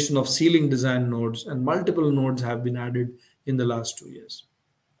 automation of ceiling design nodes, and multiple nodes have been added in the last 2 years.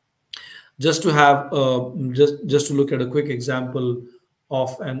 Just to have just to look at a quick example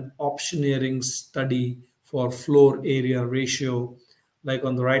of an optioneering study for floor area ratio, like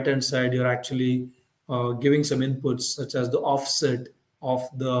on the right hand side, you're actually giving some inputs such as the offset of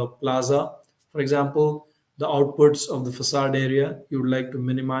the plaza, for example, the outputs of the facade area you would like to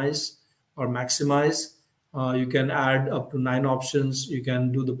minimize or maximize. You can add up to 9 options. You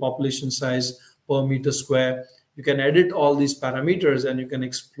can do the population size per meter square. You can edit all these parameters and you can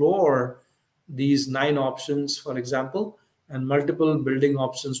explore these 9 options, for example, and multiple building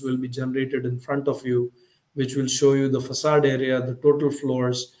options will be generated in front of you, which will show you the facade area, the total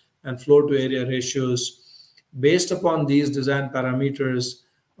floors, and floor to area ratios. Based upon these design parameters,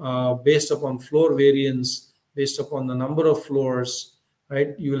 based upon floor variance, based upon the number of floors,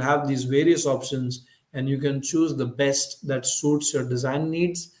 right, you will have these various options and you can choose the best that suits your design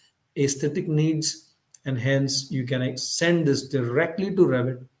needs, aesthetic needs, and hence you can send this directly to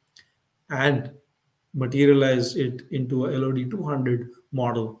Revit and materialize it into a LOD 200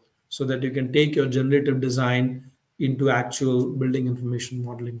 model so that you can take your generative design into actual building information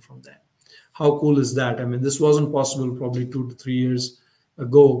modeling from there. How cool is that? I mean, this wasn't possible probably 2 to 3 years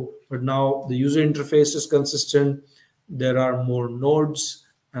ago, but now the user interface is consistent. There are more nodes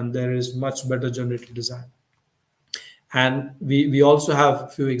and there is much better generative design. And we also have a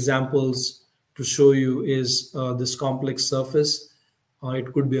few examples to show you is this complex surface.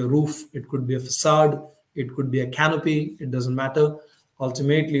 It could be a roof, it could be a facade, it could be a canopy, it doesn't matter.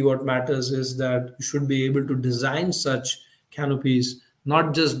 Ultimately, what matters is that you should be able to design such canopies,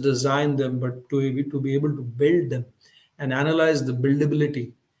 not just design them, but to be able to build them and analyze the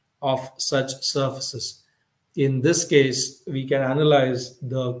buildability of such surfaces. In this case, we can analyze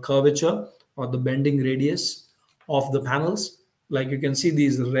the curvature or the bending radius of the panels. Like you can see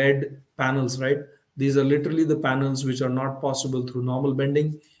these red panels, right? These are literally the panels which are not possible through normal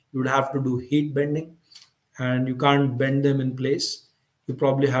bending. You would have to do heat bending and you can't bend them in place. You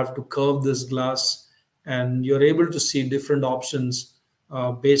probably have to curve this glass and you're able to see different options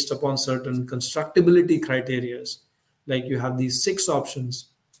based upon certain constructability criteria. Like you have these 6 options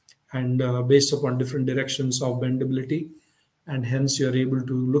and based upon different directions of bendability, and hence you're able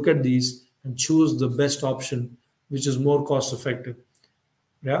to look at these and choose the best option which is more cost effective.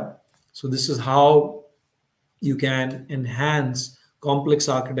 Yeah, so this is how you can enhance complex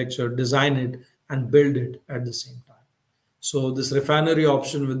architecture, design it and build it at the same time. So this refinery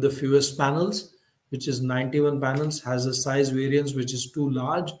option with the fewest panels, which is 91 panels, has a size variance which is too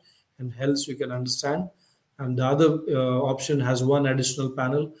large, and hence we can understand. And the other option has 1 additional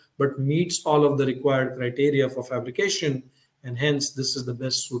panel, but meets all of the required criteria for fabrication, and hence this is the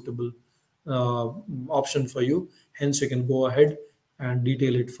best suitable option for you. Hence you can go ahead and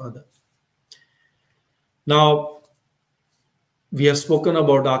detail it further. Now, we have spoken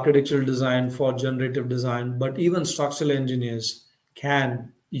about architectural design for generative design, but even structural engineers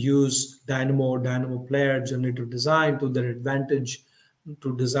can use Dynamo Player generative design to their advantage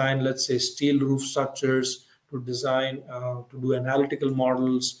to design, let's say, steel roof structures, to design, to do analytical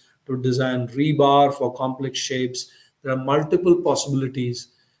models, to design rebar for complex shapes. There are multiple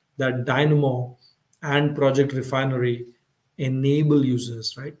possibilities that Dynamo and Project Refinery enable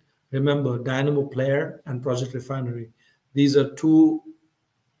users, right? Remember, Dynamo Player and Project Refinery. These are 2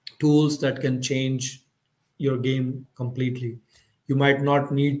 tools that can change your game completely. You might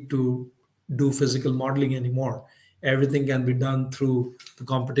not need to do physical modeling anymore. Everything can be done through the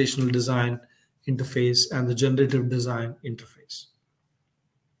computational design interface and the generative design interface.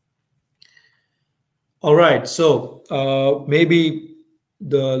 All right, so maybe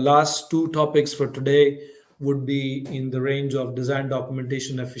the last 2 topics for today would be in the range of design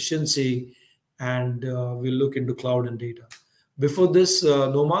documentation efficiency, and we'll look into cloud and data. Before this,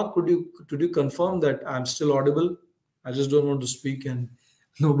 Nomad, could you confirm that I'm still audible? I just don't want to speak and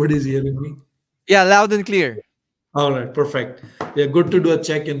nobody's hearing me. Yeah, loud and clear. All right, perfect. Yeah, good to do a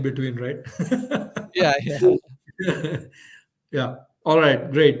check in between, right? Yeah, yeah. Yeah. All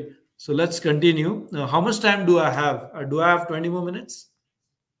right, great. So let's continue. Now, how much time do I have? Do I have 20 more minutes?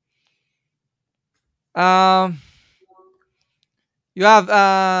 Um, you have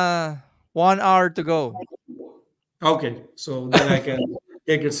 1 hour to go. Okay, so then I can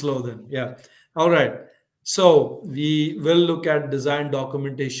take it slow then. Yeah. All right. So we will look at design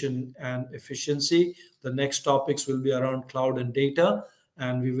documentation and efficiency. The next topics will be around cloud and data,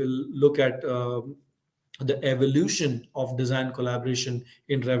 and we will look at the evolution of design collaboration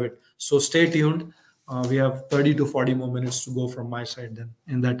in Revit. So stay tuned. We have 30 to 40 more minutes to go from my side then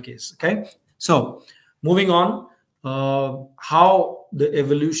in that case. Okay. So moving on, how the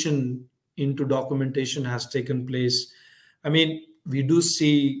evolution into documentation has taken place. I mean, we do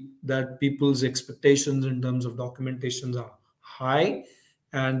see that people's expectations in terms of documentations are high,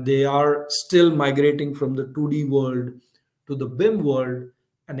 and they are still migrating from the 2D world to the BIM world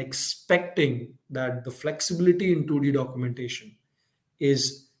and expecting that the flexibility in 2D documentation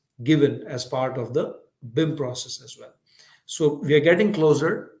is given as part of the BIM process as well. So we are getting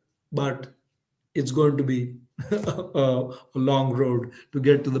closer, but it's going to be a long road to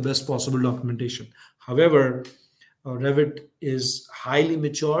get to the best possible documentation. However, Revit is highly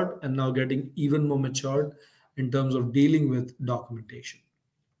matured and now getting even more matured in terms of dealing with documentation.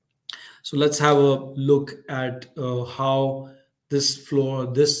 So let's have a look at how this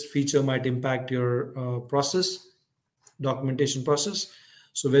feature might impact your documentation process.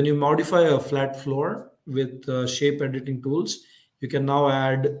 So when you modify a flat floor with shape editing tools, you can now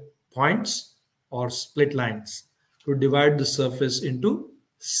add points or split lines to divide the surface into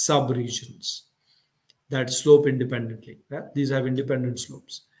sub-regions that slope independently. These have independent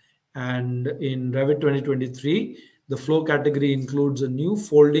slopes. And in Revit 2023, the flow category includes a new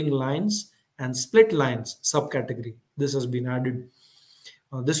folding lines and split lines subcategory. This has been added.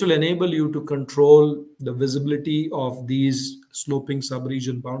 This will enable you to control the visibility of these sloping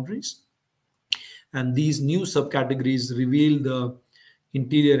subregion boundaries. And these new subcategories reveal the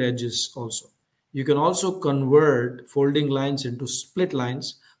interior edges also. You can also convert folding lines into split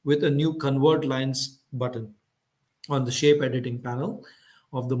lines with a new convert lines button on the shape editing panel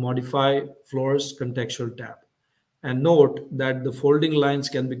of the modify floors contextual tab. And note that the folding lines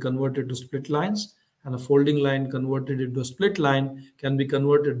can be converted to split lines, and a folding line converted into a split line can be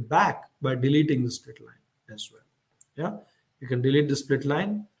converted back by deleting the split line as well. Yeah, you can delete the split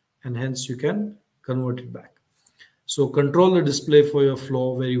line and hence you can convert it back. So control the display for your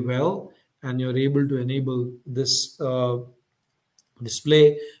flow very well, and you're able to enable this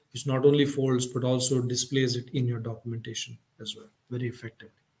display, which not only folds but also displays it in your documentation as well, very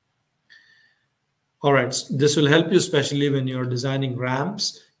effectively. All right, this will help you especially when you're designing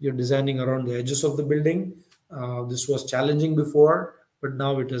ramps, you're designing around the edges of the building. This was challenging before, but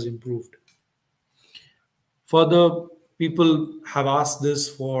now it has improved. Further, people have asked this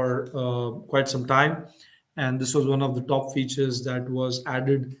for quite some time, and this was one of the top features that was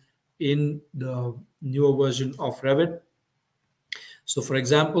added in the newer version of Revit. So for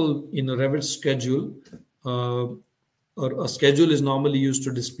example, in a Revit schedule, or a schedule is normally used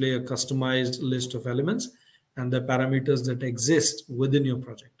to display a customized list of elements and the parameters that exist within your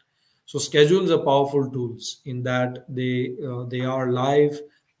project. So schedules are powerful tools in that they are live,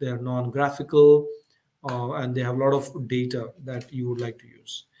 they are non-graphical, and they have a lot of data that you would like to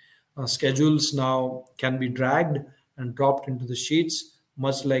use. Schedules now can be dragged and dropped into the sheets,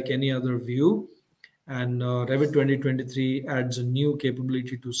 much like any other view. And Revit 2023 adds a new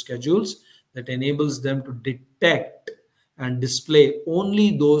capability to schedules that enables them to detect and display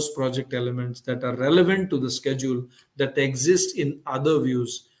only those project elements that are relevant to the schedule that exist in other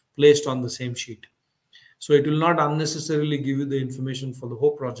views placed on the same sheet. So it will not unnecessarily give you the information for the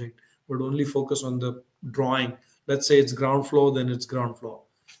whole project, but only focus on the drawing. Let's say it's ground floor, then it's ground floor.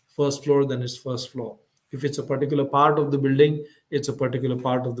 First floor, then it's first floor. If it's a particular part of the building, it's a particular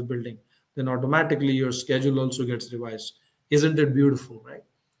part of the building. Then automatically your schedule also gets revised. Isn't it beautiful, right?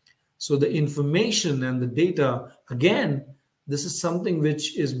 So the information and the data, again, this is something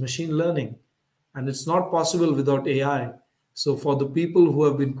which is machine learning, and it's not possible without AI. So for the people who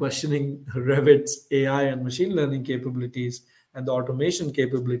have been questioning Revit's AI and machine learning capabilities and the automation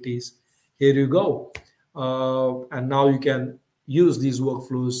capabilities, here you go. And now you can use these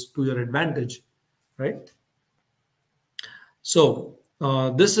workflows to your advantage, right? So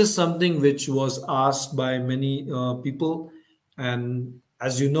this is something which was asked by many people, and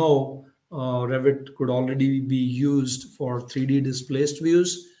as you know, Revit could already be used for 3D displaced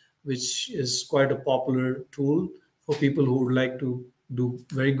views, which is quite a popular tool for people who would like to do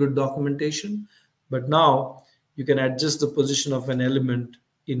very good documentation. But now you can adjust the position of an element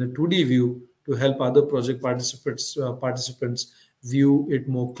in a 2D view to help other project participants view it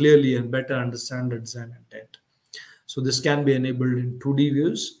more clearly and better understand the design intent. So this can be enabled in 2D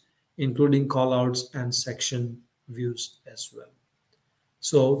views, including callouts and section views as well.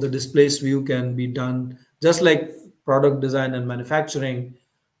 So the displaced view can be done just like product design and manufacturing.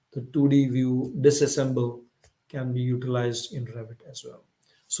 the 2D view disassemble can be utilized in Revit as well.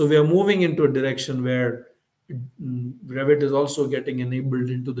 So we are moving into a direction where Revit is also getting enabled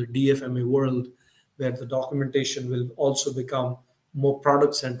into the DFMA world, where the documentation will also become more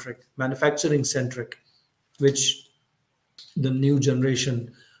product centric, manufacturing centric, which the new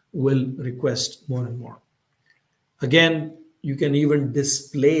generation will request more and more. Again, you can even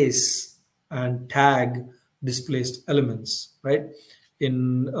displace and tag displaced elements, right?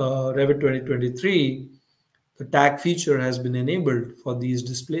 In Revit 2023, the tag feature has been enabled for these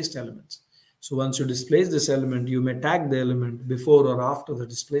displaced elements. So once you displace this element, you may tag the element before or after the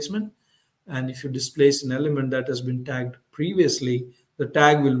displacement. And if you displace an element that has been tagged previously, the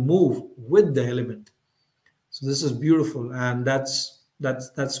tag will move with the element. So this is beautiful, and that's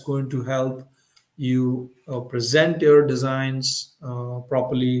going to help you present your designs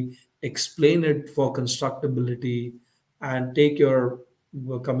properly, explain it for constructability, and take your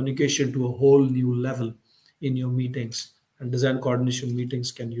communication to a whole new level in your meetings. And design coordination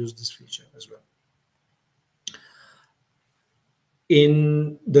meetings can use this feature as well.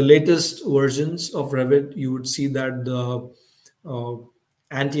 In the latest versions of Revit, you would see that the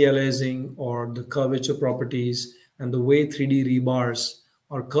anti-aliasing or the curvature properties and the way 3D rebars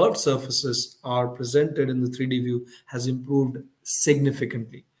or curved surfaces are presented in the 3D view has improved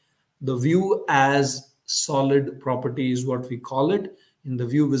significantly. The view as solid property is what we call it in the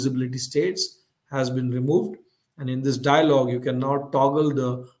view visibility states has been removed. And in this dialog, you can now toggle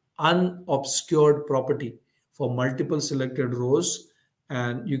the unobscured property for multiple selected rows,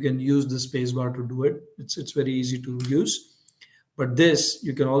 and you can use the spacebar to do it. It's very easy to use. But this,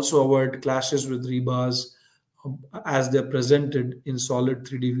 you can also avoid clashes with rebars as they're presented in solid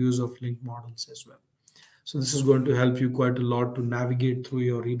 3D views of link models as well. So this is going to help you quite a lot to navigate through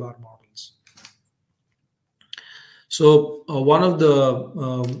your rebar models. So one of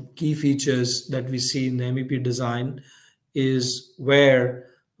the key features that we see in the MEP design is where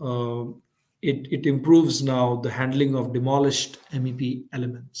it improves now the handling of demolished MEP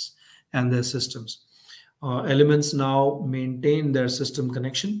elements and their systems. Elements now maintain their system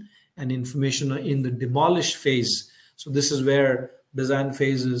connection and information in the demolished phase. So this is where design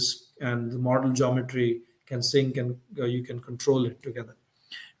phases and the model geometry can sync, and you can control it together.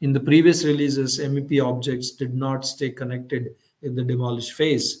 In the previous releases, MEP objects did not stay connected in the demolished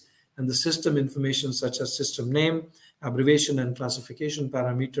phase, and the system information such as system name, abbreviation, and classification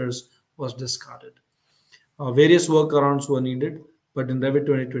parameters was discarded. Various workarounds were needed, but in Revit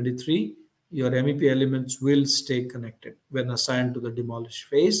 2023, your MEP elements will stay connected when assigned to the demolished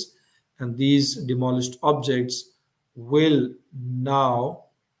phase, and these demolished objects will now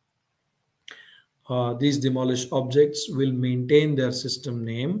maintain their system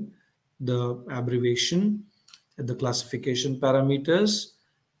name, the abbreviation, the classification parameters,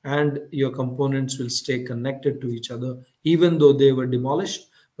 and your components will stay connected to each other, even though they were demolished,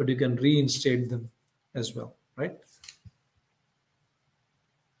 but you can reinstate them as well, right?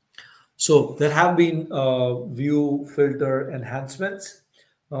 So there have been view filter enhancements.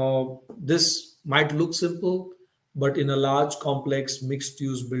 This might look simple, but in a large, complex,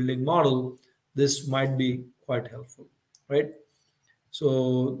 mixed-use building model, this might be quite helpful, right?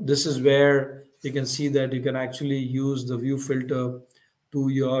 So this is where you can see that you can actually use the view filter to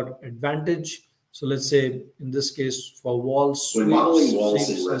your advantage. So let's say in this case for walls, when modeling walls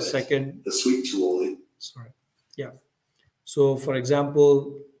in Revit, the sweep tool. So for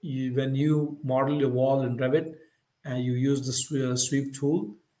example, when you model your wall in Revit and you use the sweep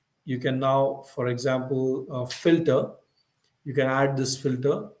tool, you can now, for example, filter. You can add this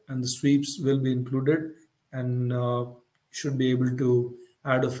filter and the sweeps will be included, and you should be able to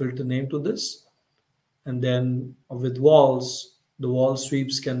add a filter name to this. And then with walls, the wall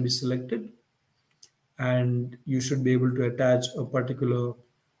sweeps can be selected, and you should be able to attach a particular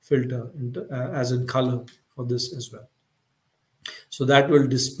filter as in color for this as well. So that will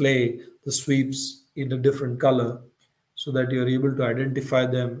display the sweeps in a different color so that you're able to identify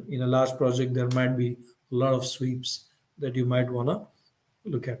them. In a large project, there might be a lot of sweeps that you might want to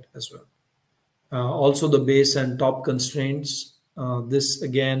look at as well. Also the base and top constraints. This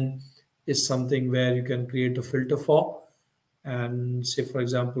again is something where you can create a filter for. And say, for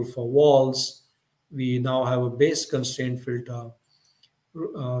example, for walls, we now have a base constraint filter.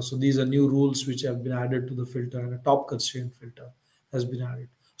 So these are new rules which have been added to the filter, and a top constraint filter has been added.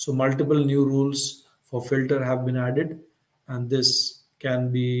 So multiple new rules for filter have been added, and this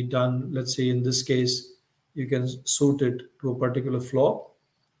can be done. Let's say in this case, you can suit it to a particular floor,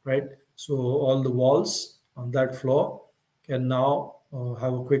 right? So all the walls on that floor can now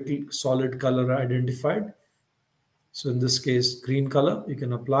have a quickly solid color identified, So in this case, green color, you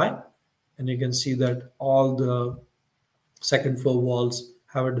can apply, and you can see that all the second floor walls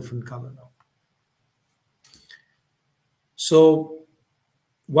have a different color now. So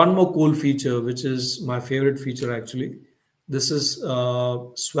one more cool feature, which is my favorite feature actually, this is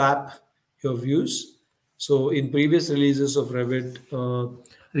swap your views. So in previous releases of Revit,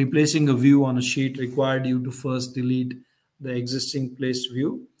 replacing a view on a sheet required you to first delete the existing placed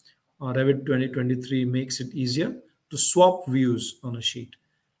view. Revit 2023 makes it easier to swap views on a sheet.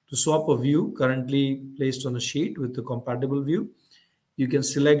 To swap a view currently placed on a sheet with the compatible view, you can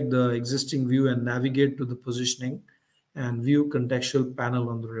select the existing view and navigate to the positioning and view contextual panel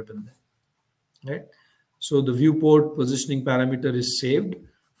on the ribbon. Right? So the viewport positioning parameter is saved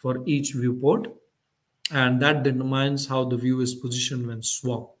for each viewport, and that determines how the view is positioned when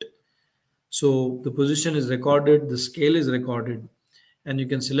swapped. So the position is recorded, the scale is recorded, and you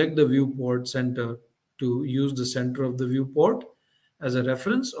can select the viewport center to use the center of the viewport as a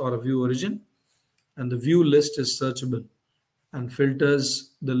reference or a view origin. And the view list is searchable and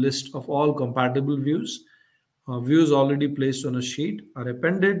filters the list of all compatible views. Views already placed on a sheet are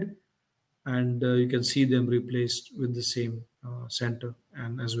appended, and you can see them replaced with the same center,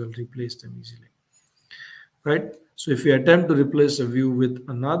 and as well replace them easily. Right? So if you attempt to replace a view with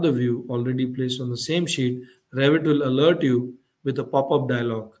another view already placed on the same sheet, Revit will alert you with a pop-up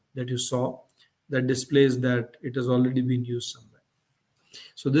dialog that you saw that displays that it has already been used somewhere.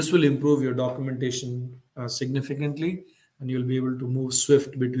 So this will improve your documentation significantly, and you'll be able to move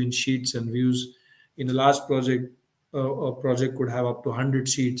swift between sheets and views. In a large project, a project could have up to 100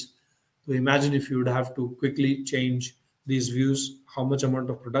 sheets. So imagine if you would have to quickly change these views, how much amount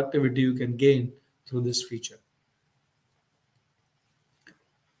of productivity you can gain through this feature.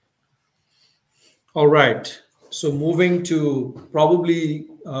 All right. So moving to probably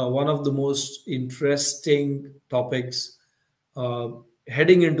one of the most interesting topics,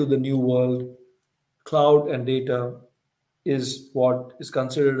 heading into the new world, cloud and data is what is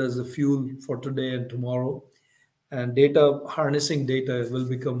considered as the fuel for today and tomorrow. And data, harnessing data will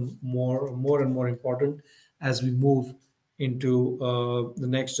become more and more important as we move into the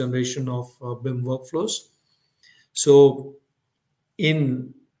next generation of BIM workflows. So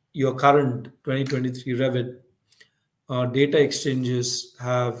in your current 2023 Revit, data exchanges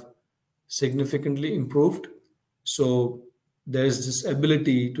have significantly improved. So there's this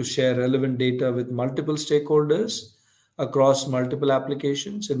ability to share relevant data with multiple stakeholders across multiple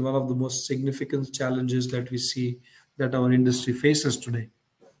applications, and one of the most significant challenges that we see that our industry faces today.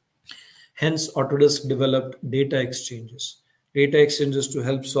 Hence, Autodesk developed data exchanges to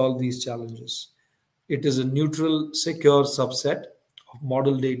help solve these challenges. It is a neutral, secure subset of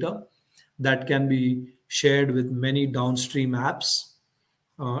model data that can be shared with many downstream apps.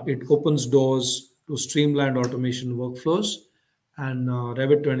 It opens doors to streamlined automation workflows, and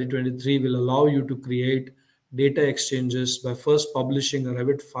Revit 2023 will allow you to create data exchanges by first publishing a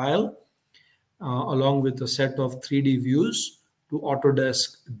Revit file along with a set of 3D views to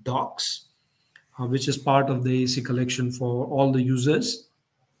Autodesk Docs, which is part of the AEC collection for all the users.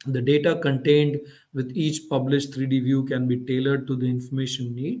 The data contained with each published 3D view can be tailored to the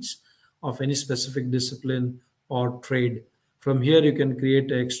information needs of any specific discipline or trade. From here, you can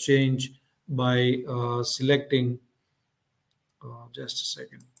create an exchange by selecting, just a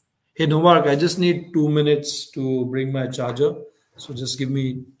second. Hey, Nomark, I just need 2 minutes to bring my charger. So just give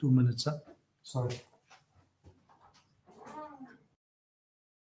me 2 minutes. Huh? Sorry.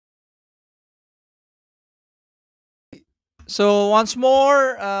 So once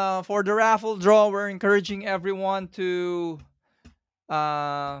more, for the raffle draw, we're encouraging everyone to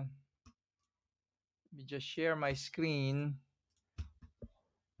let me just share my screen.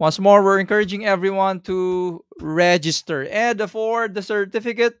 Once more, we're encouraging everyone to register. And for the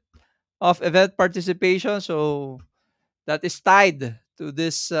certificate of event participation, so that is tied to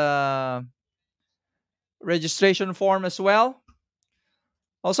this registration form as well.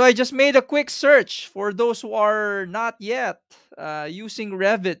 Also, I just made a quick search for those who are not yet using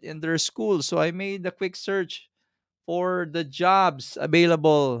Revit in their school. So I made a quick search for the jobs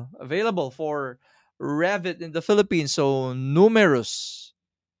available for Revit in the Philippines. So numerous.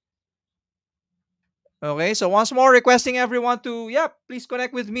 Okay, so once more, requesting everyone to, please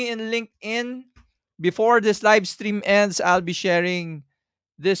connect with me in LinkedIn. Before this live stream ends, I'll be sharing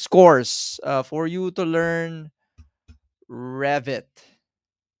this course for you to learn Revit.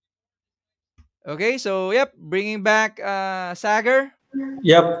 Okay, so bringing back Sagar.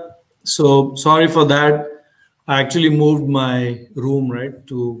 Yep. So sorry for that. I actually moved my room, right?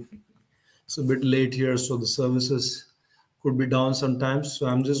 It's a bit late here, so the services could be down sometimes. So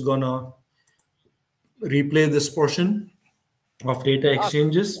I'm just gonna replay this portion of data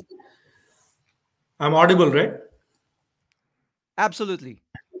exchanges. I'm audible, right? Absolutely.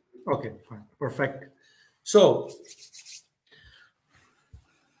 Okay, fine, perfect. So,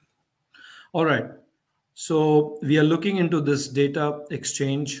 all right. So we are looking into this data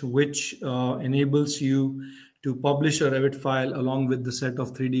exchange, which enables you to publish a Revit file along with the set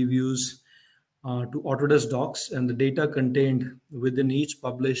of 3D views to Autodesk docs, and the data contained within each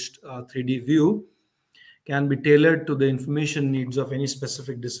published 3D view can be tailored to the information needs of any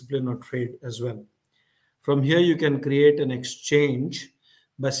specific discipline or trade as well. From here, you can create an exchange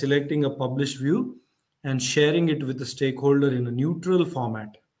by selecting a published view and sharing it with the stakeholder in a neutral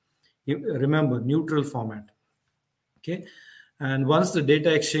format. Remember, neutral format. Okay. And once the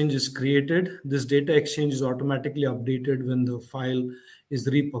data exchange is created, this data exchange is automatically updated when the file is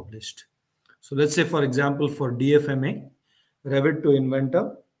republished. So let's say, for example, for DFMA, Revit to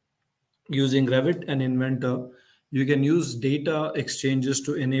Inventor, using Revit and Inventor, you can use data exchanges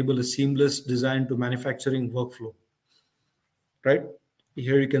to enable a seamless design to manufacturing workflow. Right?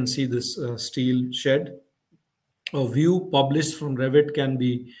 Here you can see this steel shed. A view published from Revit can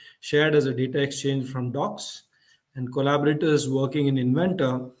be shared as a data exchange from docs, and collaborators working in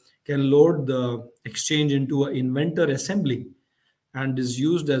Inventor can load the exchange into an Inventor assembly and is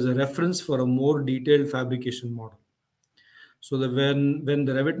used as a reference for a more detailed fabrication model. So that when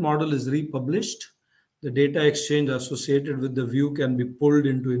the Revit model is republished, the data exchange associated with the view can be pulled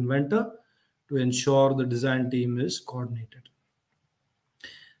into Inventor to ensure the design team is coordinated.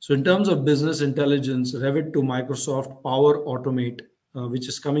 So in terms of business intelligence, Revit to Microsoft Power Automate, which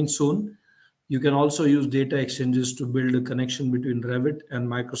is coming soon, you can also use data exchanges to build a connection between Revit and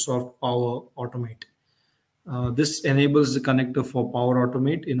Microsoft Power Automate. This enables the connector for Power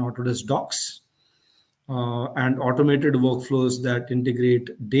Automate in Autodesk Docs and automated workflows that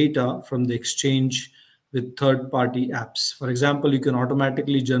integrate data from the exchange with third-party apps. For example, you can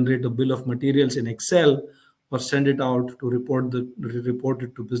automatically generate a bill of materials in Excel or send it out to report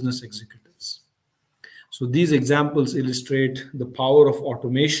it to business executives. So these examples illustrate the power of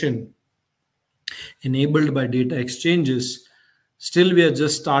automation enabled by data exchanges. Still, we are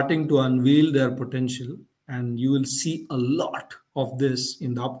just starting to unveil their potential, and you will see a lot of this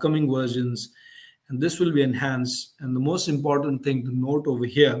in the upcoming versions, and this will be enhanced. And the most important thing to note over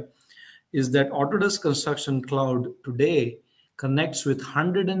here is that Autodesk Construction Cloud today connects with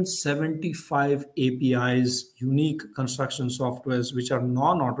 175 APIs, unique construction softwares, which are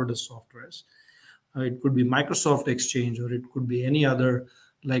non-Autodesk softwares. It could be Microsoft Exchange, or it could be any other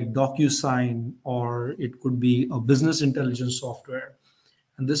like DocuSign, or it could be a business intelligence software.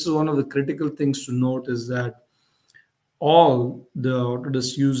 And this is one of the critical things to note, is that all the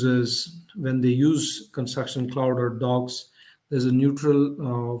Autodesk users, when they use Construction Cloud or Docs, there's a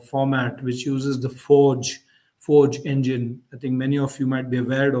neutral format which uses the Forge engine. I think many of you might be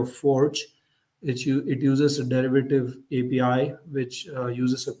aware of Forge. It uses a derivative API, which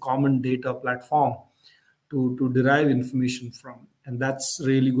uses a common data platform to derive information from. And that's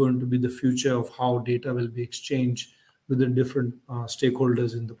really going to be the future of how data will be exchanged with the different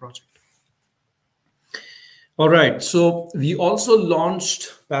stakeholders in the project. All right, so we also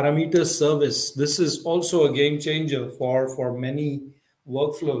launched parameter service. This is also a game changer for many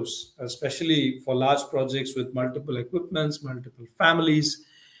workflows, especially for large projects with multiple equipments, multiple families,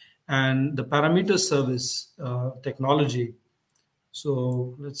 and the parameter service technology.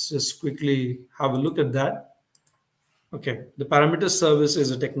 So let's just quickly have a look at that. Okay, the parameter service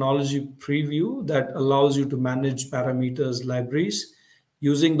is a technology preview that allows you to manage parameters libraries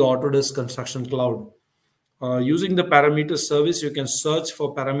using the Autodesk Construction Cloud. Using the parameter service, you can search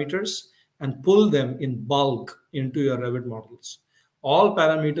for parameters and pull them in bulk into your Revit models. All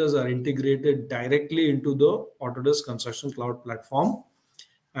parameters are integrated directly into the Autodesk Construction Cloud platform,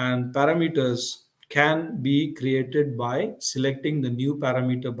 and parameters can be created by selecting the new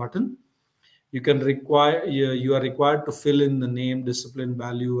parameter button. You are required to fill in the name, discipline,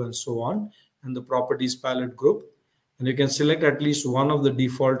 value, and so on, and the properties palette group. And you can select at least one of the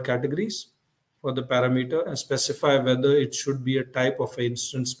default categories for the parameter and specify whether it should be a type of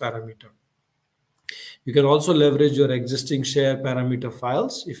instance parameter. You can also leverage your existing share parameter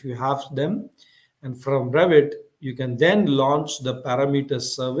files if you have them. And from Revit, you can then launch the parameter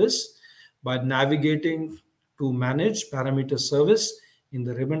service by navigating to manage parameter service in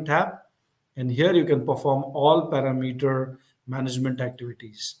the ribbon tab. And here you can perform all parameter management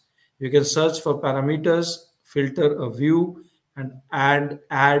activities. You can search for parameters, filter a view, and add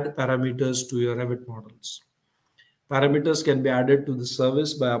parameters to your Revit models. Parameters can be added to the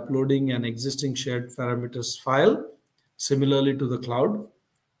service by uploading an existing shared parameters file, similarly to the cloud.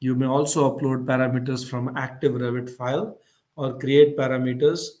 You may also upload parameters from active Revit file or create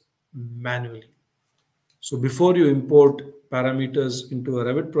parameters manually. So before you import parameters into a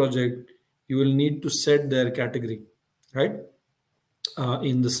Revit project, you will need to set their category, right?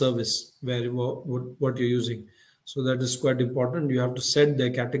 In the service where what you're using. So that is quite important. You have to set their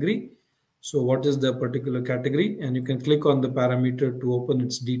category. So what is the particular category? And you can click on the parameter to open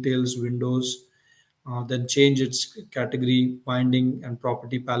its details windows, then change its category, binding, and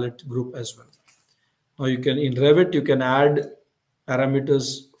property palette group as well. Now you can, in Revit, you can add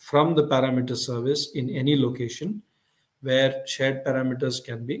parameters from the parameter service in any location where shared parameters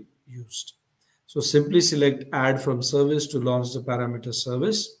can be used. So simply select add from service to launch the parameter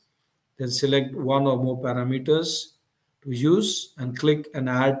service. Then select one or more parameters to use and click and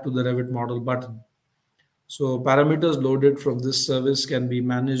add to the Revit model button. So parameters loaded from this service can be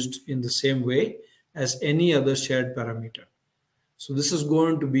managed in the same way as any other shared parameter. So this is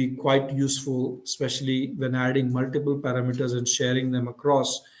going to be quite useful, especially when adding multiple parameters and sharing them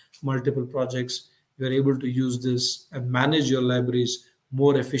across multiple projects. You're able to use this and manage your libraries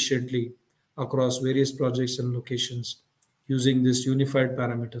more efficiently across various projects and locations using this unified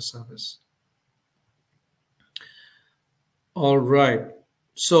parameter service. All right.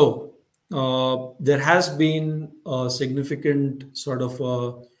 So there has been a significant sort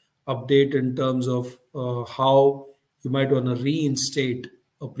of update in terms of how you might want to reinstate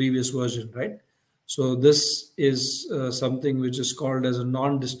a previous version, right? So this is something which is called as a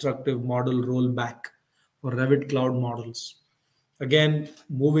non-destructive model rollback for Revit cloud models. Again,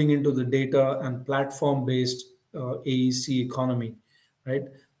 moving into the data and platform-based AEC economy, right?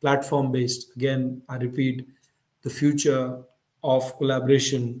 Platform-based, again, I repeat, the future of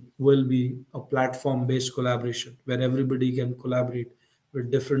collaboration will be a platform-based collaboration where everybody can collaborate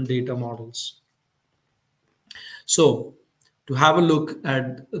with different data models. So to have a look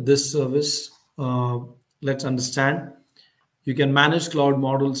at this service, let's understand. You can manage cloud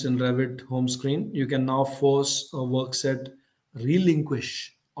models in Revit home screen. You can now force a workset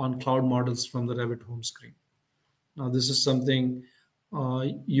relinquish on cloud models from the Revit home screen. Now, this is something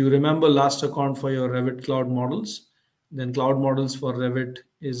you remember last account for your Revit cloud models. Then cloud models for Revit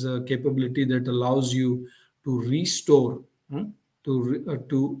is a capability that allows you to restore,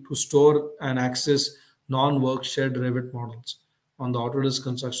 to store and access non-work shared Revit models on the Autodesk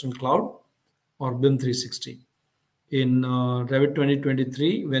Construction Cloud or BIM 360. In Revit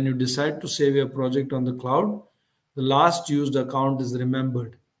 2023, when you decide to save your project on the cloud, the last used account is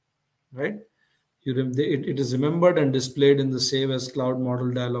remembered, right? It is remembered and displayed in the Save as Cloud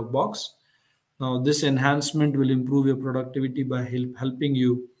Model dialog box. Now, this enhancement will improve your productivity by helping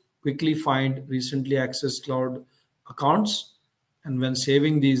you quickly find recently accessed cloud accounts and when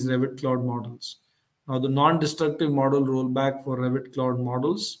saving these Revit cloud models. Now, the non-destructive model rollback for Revit cloud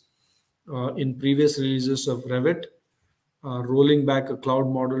models in previous releases of Revit, rolling back a cloud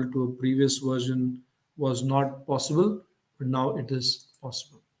model to a previous version was not possible, but now it is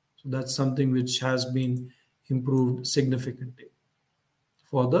possible. So that's something which has been improved significantly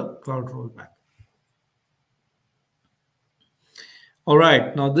for the cloud rollback. All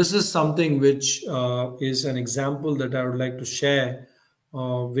right, now this is something which is an example that I would like to share,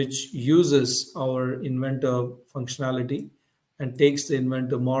 which uses our inventor functionality and takes the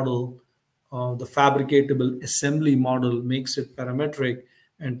inventor model, the fabricatable assembly model, makes it parametric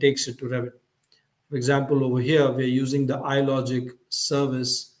and takes it to Revit. For example, over here, we're using the iLogic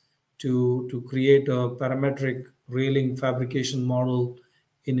service to create a parametric railing fabrication model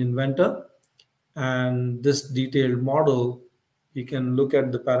in Inventor. And this detailed model, you can look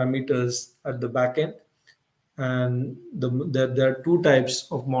at the parameters at the back end. And there are two types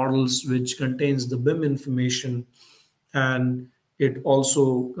of models which contains the BIM information, and it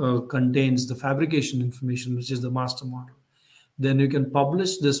also contains the fabrication information, which is the master model. Then you can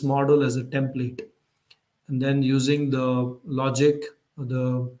publish this model as a template. And then using the logic,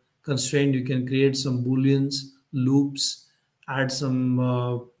 the constraint, you can create some booleans, loops, add some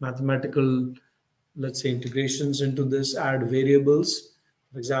mathematical, let's say, integrations into this, add variables.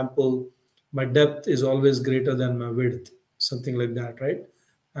 For example, my depth is always greater than my width, something like that, right?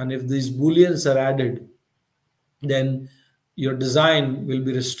 And if these booleans are added, then your design will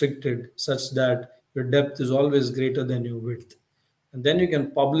be restricted such that your depth is always greater than your width. And then you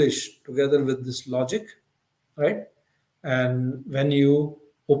can publish together with this logic, right? And when you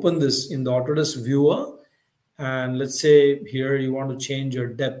open this in the Autodesk viewer, and let's say here you want to change your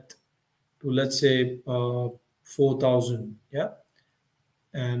depth to, let's say, 4,000, yeah?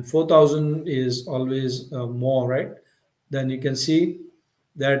 And 4,000 is always more, right? Then you can see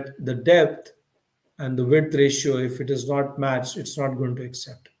that the depth and the width ratio, if it is not matched, it's not going to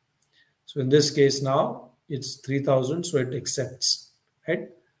accept. So in this case now, it's 3000, so it accepts, right?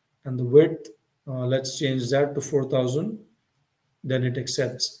 And the width, let's change that to 4000, then it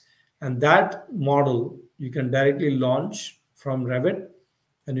accepts. And that model you can directly launch from Revit,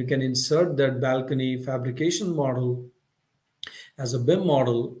 and you can insert that balcony fabrication model as a BIM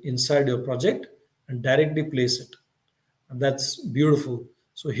model inside your project and directly place it. And that's beautiful.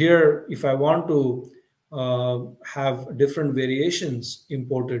 So here, if I want to have different variations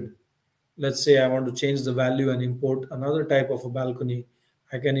imported, let's say I want to change the value and import another type of a balcony,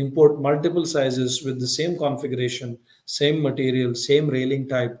 I can import multiple sizes with the same configuration, same material, same railing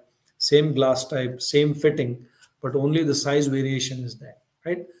type, same glass type, same fitting, but only the size variation is there,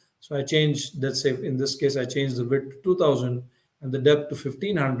 right? So I change, let's say in this case, I change the width to 2000 and the depth to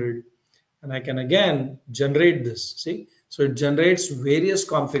 1500, and I can again generate this, see? So it generates various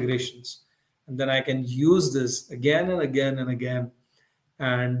configurations, and then I can use this again and again and again.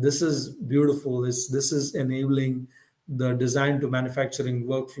 And this is beautiful. This is enabling the design to manufacturing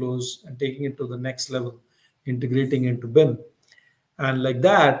workflows and taking it to the next level, integrating into BIM. And like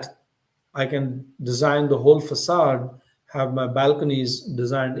that, I can design the whole facade, have my balconies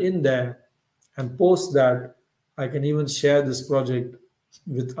designed in there, and post that, I can even share this project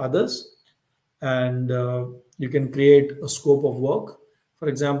with others. And you can create a scope of work, for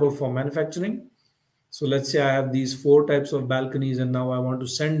example, for manufacturing. So let's say I have these 4 types of balconies, and now I want to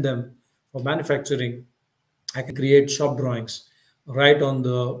send them for manufacturing. I can create shop drawings right on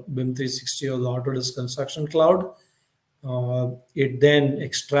the BIM 360 or the Autodesk Construction Cloud. It then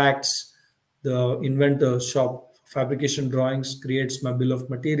extracts the inventor shop fabrication drawings, creates my bill of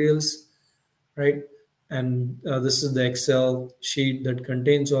materials, right? And this is the Excel sheet that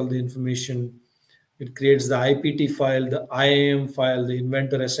contains all the information. It creates the IPT file, the IAM file, the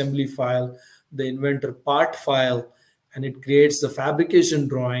inventor assembly file, the inventor part file, and it creates the fabrication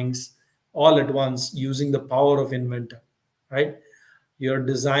drawings all at once using the power of inventor, right? You're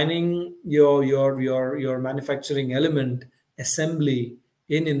designing your manufacturing element assembly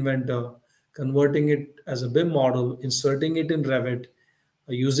in inventor, converting it as a BIM model, inserting it in Revit,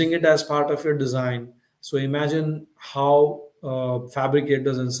 using it as part of your design. So imagine how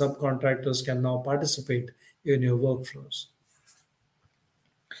fabricators and subcontractors can now participate in your workflows.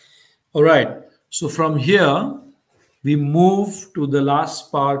 All right, so from here, we move to the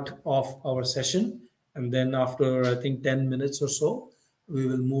last part of our session. And then after, I think, 10 minutes or so, we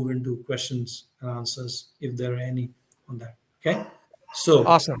will move into questions and answers if there are any on that. Okay, so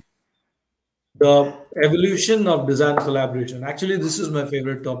Awesome. the evolution of design collaboration. Actually, this is my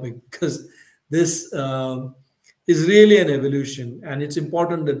favorite topic because this is really an evolution, and it's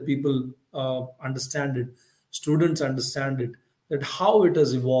important that people understand it, students understand it, that how it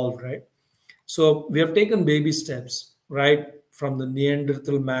has evolved, right? So we have taken baby steps, right? From the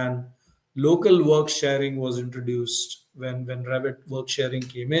Neanderthal man, local work sharing was introduced when Revit work sharing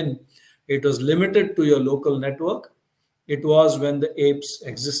came in. It was limited to your local network. It was when the apes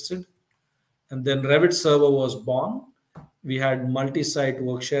existed. And then Revit server was born. We had multi-site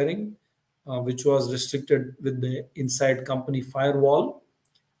work sharing, which was restricted with the inside company firewall.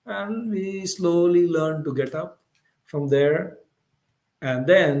 And we slowly learned to get up from there. And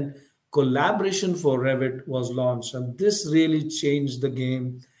then collaboration for Revit was launched. And this really changed the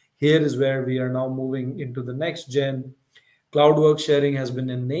game. Here is where we are now moving into the next gen. Cloud work sharing has been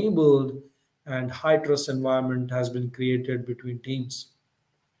enabled, and high trust environment has been created between teams.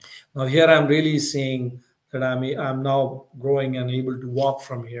 Now here I'm really seeing that I'm now growing and able to walk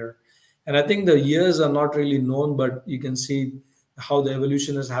from here. And I think the years are not really known, but you can see how the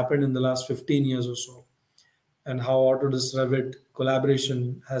evolution has happened in the last 15 years or so, and how Autodesk Revit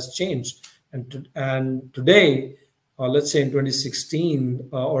collaboration has changed. And today, let's say in 2016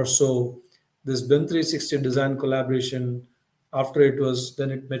 or so, this BIM 360 design collaboration, after then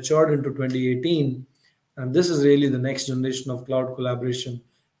it matured into 2018. And this is really the next generation of cloud collaboration,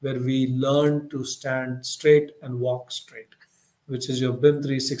 where we learn to stand straight and walk straight, which is your BIM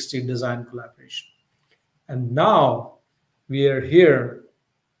 360 design collaboration. And now we are here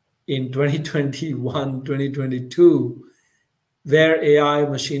in 2021, 2022, where AI,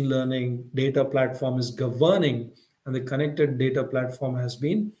 machine learning, data platform is governing, and the connected data platform has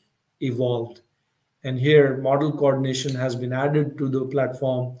been evolved. And here, model coordination has been added to the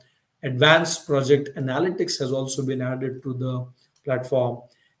platform. Advanced project analytics has also been added to the platform.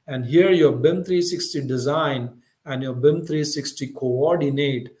 And here, your BIM 360 design and your BIM 360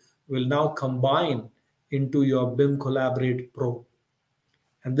 coordinate will now combine into your BIM Collaborate Pro.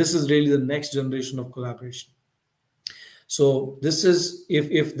 And this is really the next generation of collaboration. So this is,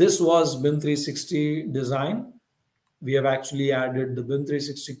 if this was BIM 360 design, we have actually added the BIM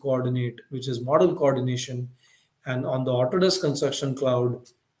 360 coordinate, which is model coordination. And on the Autodesk Construction Cloud,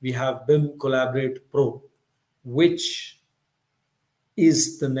 we have BIM Collaborate Pro, which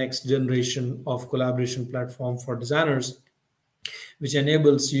is the next generation of collaboration platform for designers, which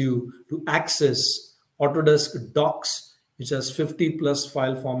enables you to access Autodesk Docs, which has 50 plus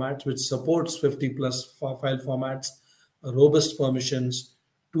file formats, which supports 50 plus file formats, robust permissions,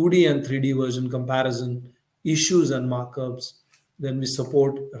 2D and 3D version comparison, issues and markups. Then we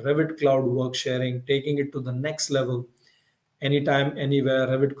support Revit Cloud work sharing, taking it to the next level, anytime, anywhere,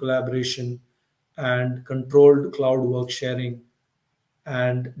 Revit collaboration, and controlled cloud work sharing,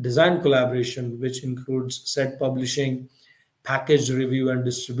 and design collaboration, which includes set publishing, package review and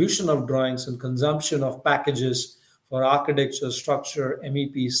distribution of drawings, and consumption of packages for architecture, structure,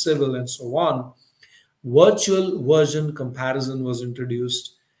 MEP, civil, and so on. Virtual version comparison was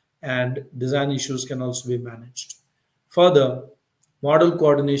introduced, and design issues can also be managed. Further, model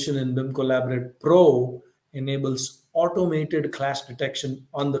coordination in BIM Collaborate Pro enables automated clash detection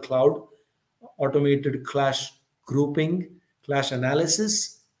on the cloud, automated clash grouping, clash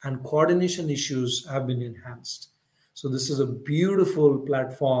analysis, and coordination issues have been enhanced. So this is a beautiful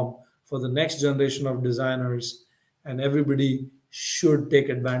platform for the next generation of designers, and everybody should take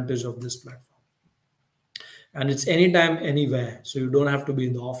advantage of this platform. And it's anytime, anywhere. So you don't have to be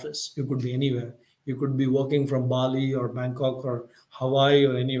in the office. You could be anywhere. You could be working from Bali or Bangkok or Hawaii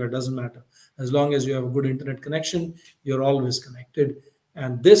or anywhere, doesn't matter. As long as you have a good internet connection, you're always connected.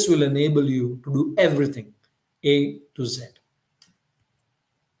 And this will enable you to do everything, A to Z.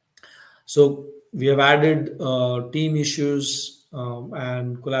 So we have added team issues,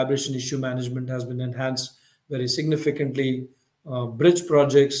 and collaboration issue management has been enhanced very significantly. Bridge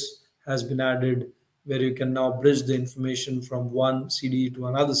projects has been added, where you can now bridge the information from one CDE to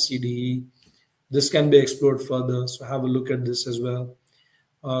another CDE. This can be explored further, so have a look at this as well.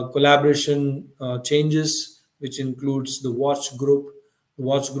 Collaboration changes, which includes the watch group. The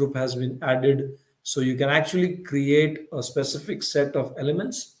watch group has been added, so you can actually create a specific set of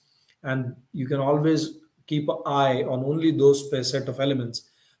elements, and you can always keep an eye on only those set of elements.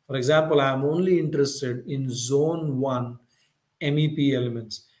 For example, I am only interested in zone 1 MEP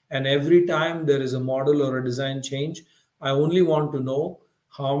elements. And every time there is a model or a design change, I only want to know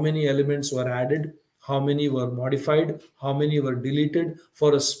how many elements were added, how many were modified, how many were deleted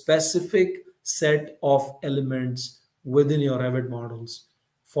for a specific set of elements within your Revit models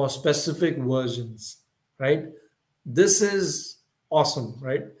for specific versions, right? This is awesome,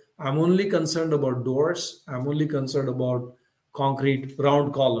 right? I'm only concerned about doors. I'm only concerned about concrete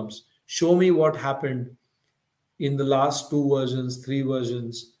round columns. Show me what happened in the last 2 versions, 3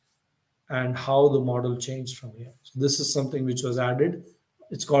 versions, and how the model changed from here. So this is something which was added.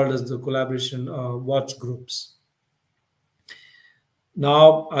 It's called as the collaboration watch groups.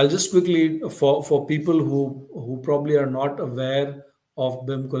 Now, I'll just quickly, for people who probably are not aware of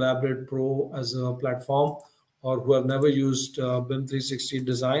BIM Collaborate Pro as a platform, or who have never used BIM 360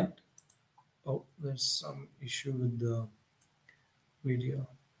 design. Oh, there's some issue with the video.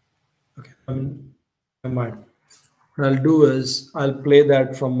 Okay, never mind. What I'll do is I'll play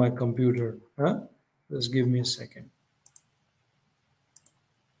that from my computer. Just give me a second.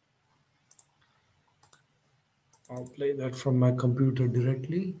 I'll play that from my computer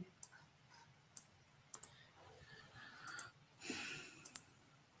directly.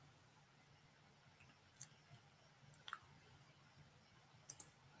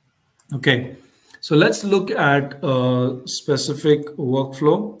 Okay, so let's look at a specific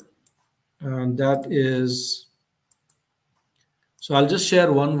workflow, and that is, so I'll just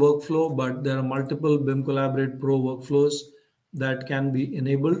share one workflow, but there are multiple BIM Collaborate Pro workflows that can be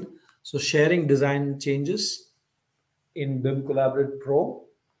enabled. So sharing design changes in BIM Collaborate Pro.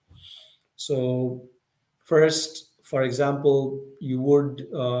 So first, for example, you would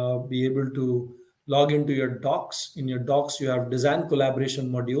be able to log into your docs. In your docs, you have design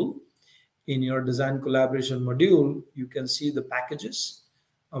collaboration module. In your design collaboration module, you can see the packages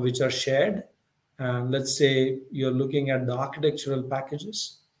which are shared. And let's say you're looking at the architectural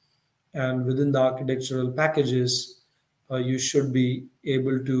packages. And within the architectural packages, you should be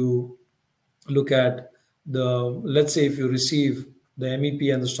able to look at the, let's say if you receive the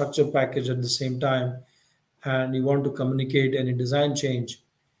MEP and the structure package at the same time, and you want to communicate any design change,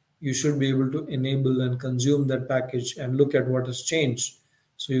 you should be able to enable and consume that package and look at what has changed.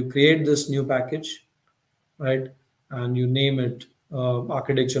 So you create this new package, right? And you name it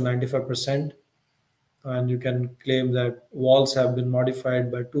architecture 95%. And you can claim that walls have been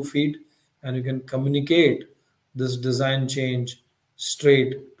modified by 2 feet, and you can communicate this design change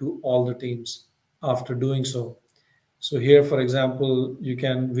straight to all the teams after doing so. So here, for example, you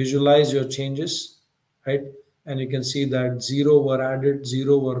can visualize your changes, right? And you can see that 0 were added,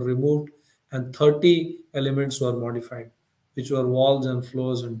 0 were removed, and 30 elements were modified, which were walls and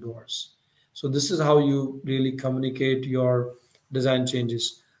floors and doors. So this is how you really communicate your design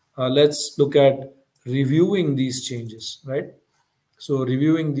changes. Let's look at reviewing these changes, right? So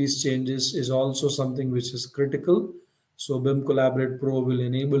reviewing these changes is also something which is critical. So BIM Collaborate Pro will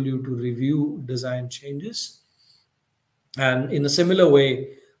enable you to review design changes. And in a similar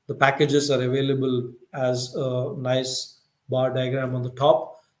way, the packages are available as a nice bar diagram on the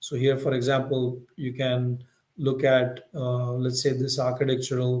top. So here, for example, you can look at, let's say, this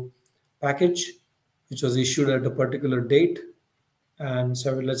architectural package, which was issued at a particular date, and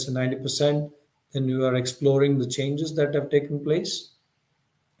so let's say 90%. Then you are exploring the changes that have taken place.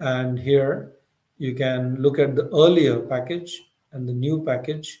 And here you can look at the earlier package and the new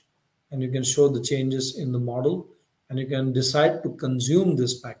package, and you can show the changes in the model, and you can decide to consume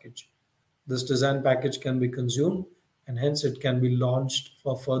this package. This design package can be consumed, and hence it can be launched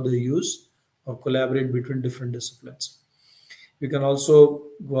for further use or collaborate between different disciplines. You can also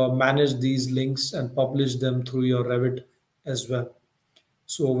manage these links and publish them through your Revit as well.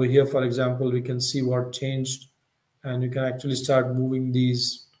 So over here, for example, we can see what changed, and you can actually start moving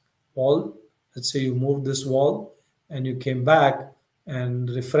these wall. Let's say you moved this wall and you came back and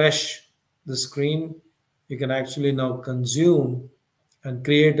refresh the screen. You can actually now consume and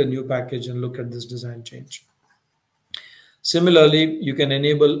create a new package and look at this design change. Similarly, you can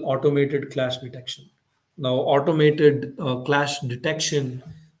enable automated clash detection. Now, automated clash detection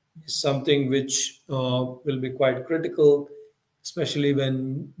is something which will be quite critical, especially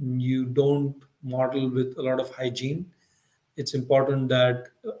when you don't model with a lot of hygiene. It's important that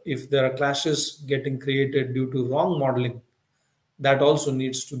if there are clashes getting created due to wrong modeling, that also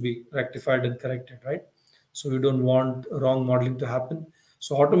needs to be rectified and corrected, right? So we don't want wrong modeling to happen.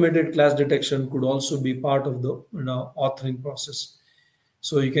 So automated clash detection could also be part of the authoring process.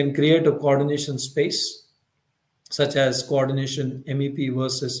 So you can create a coordination space, such as coordination MEP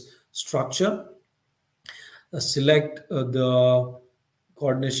versus structure. Select the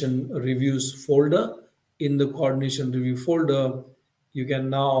coordination reviews folder. In the coordination review folder, you can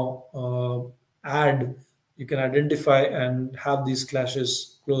now you can identify and have these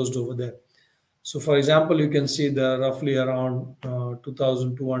clashes closed over there. So for example, you can see there are roughly around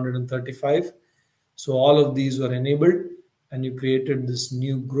 2,235. So all of these were enabled, and you created this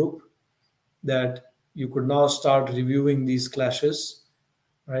new group that you could now start reviewing these clashes,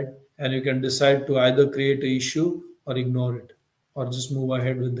 right? And you can decide to either create an issue or ignore it, or just move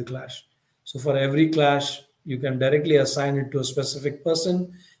ahead with the clash. So for every clash, you can directly assign it to a specific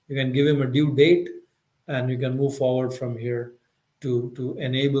person. You can give him a due date, and you can move forward from here to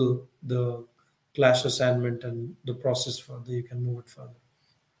enable the clash assignment and the process further. You can move it further.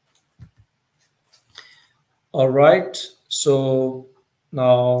 All right. So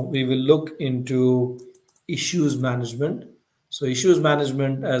now we will look into issues management. So issues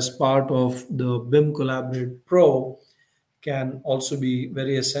management as part of the BIM Collaborate Pro can also be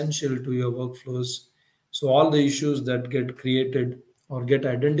very essential to your workflows. So all the issues that get created or get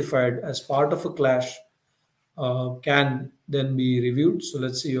identified as part of a clash can then be reviewed. So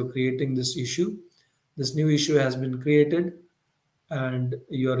let's say you're creating this issue. This new issue has been created, and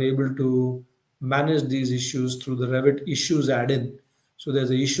you're able to manage these issues through the Revit issues add-in. So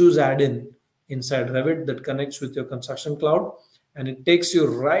there's a issues add-in inside Revit that connects with your construction cloud, and it takes you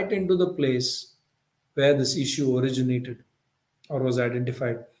right into the place where this issue originated or was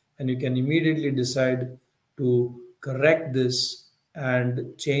identified. And you can immediately decide to correct this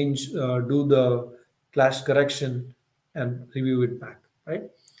and change, do the clash correction and review it back, right?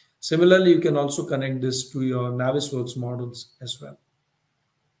 Similarly, you can also connect this to your Navisworks models as well.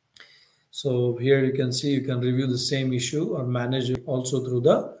 So here you can see you can review the same issue or manage it also through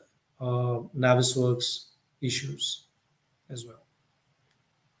the Navisworks issues as well.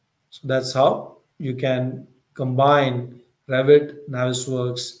 So that's how you can combine Revit,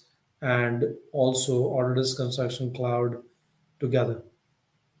 Navisworks, and also Autodesk Construction Cloud together.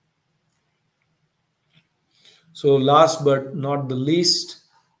 So last but not the least,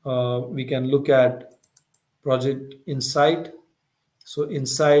 we can look at Project Insight. So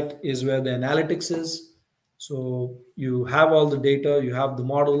Insight is where the analytics is. So you have all the data, you have the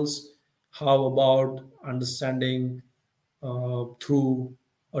models. How about understanding through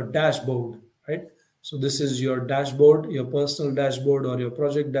a dashboard, right? So this is your dashboard, your personal dashboard or your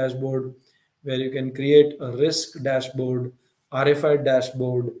project dashboard, where you can create a risk dashboard, RFI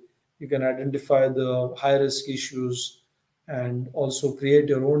dashboard. You can identify the high-risk issues and also create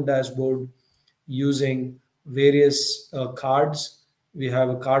your own dashboard using various cards. We have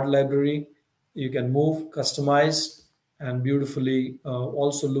a card library. You can move, customize, and beautifully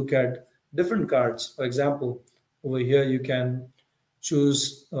also look at different cards. For example, over here you can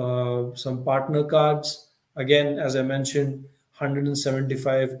choose some partner cards. Again, as I mentioned,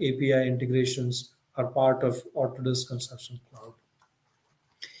 175 API integrations are part of Autodesk Construction Cloud.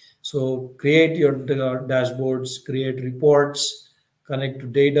 So create your dashboards, create reports, connect to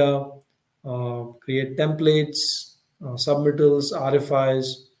data, create templates, submittals,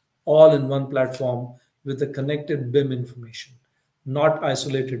 RFIs, all in one platform with a connected BIM information, not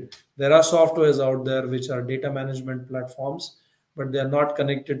isolated. There are softwares out there which are data management platforms, but they are not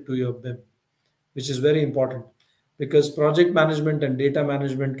connected to your BIM, which is very important because project management and data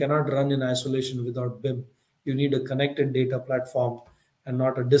management cannot run in isolation without BIM. You need a connected data platform and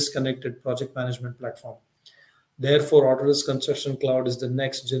not a disconnected project management platform. Therefore, Autodesk Construction Cloud is the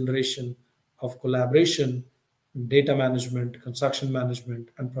next generation of collaboration, data management, construction management,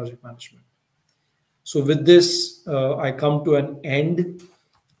 and project management. So with this, I come to an end.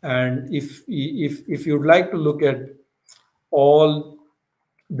 And if you'd like to look at all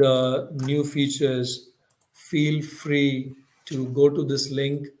the new features, feel free to go to this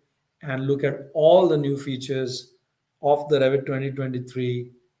link and look at all the new features of the Revit 2023.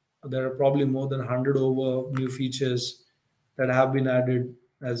 There are probably more than 100 over new features that have been added.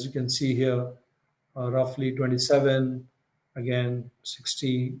 As you can see here, roughly 27, again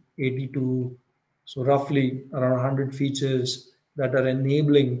 60, 82. So roughly around 100 features that are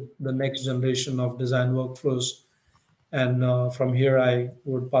enabling the next generation of design workflows. And from here, I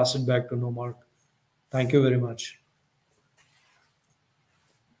would pass it back to Nomark. Thank you very much.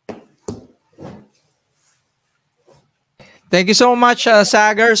 Thank you so much,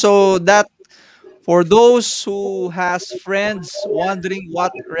 Sagar. So that for those who has friends wondering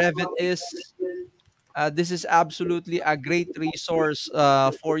what Revit is, this is absolutely a great resource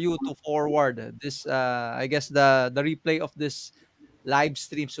for you to forward this. I guess the replay of this live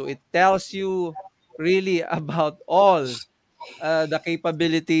stream. So it tells you really about all the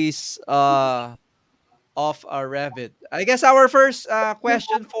capabilities of Revit. I guess our first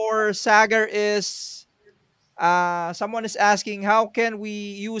question for Sagar is someone is asking how can we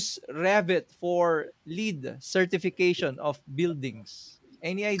use Revit for lead certification of buildings?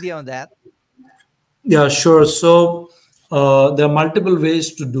 Any idea on that? Yeah, sure. So there are multiple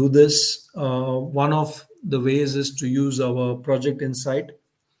ways to do this. One of the ways is to use our Project Insight.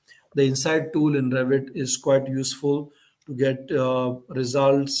 The Insight tool in Revit is quite useful to get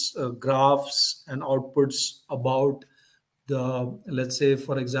results, graphs, and outputs about the, let's say,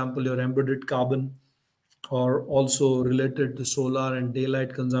 for example, your embedded carbon, or also related to solar and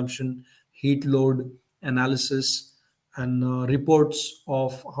daylight consumption, heat load analysis, and reports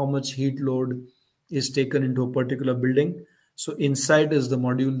of how much heat load is taken into a particular building. So Insight is the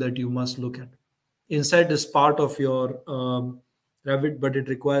module that you must look at. Insight is part of your Revit, but it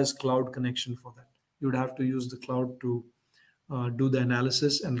requires cloud connection for that. You would have to use the cloud to do the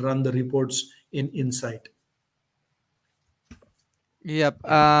analysis and run the reports in Insight. Yep.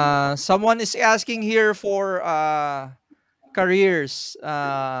 Someone is asking here for careers.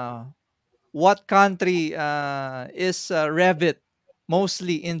 What country is Revit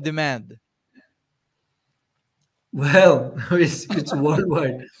mostly in demand? Well, it's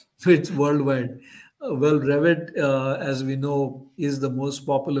worldwide. It's worldwide. Well, Revit, as we know, is the most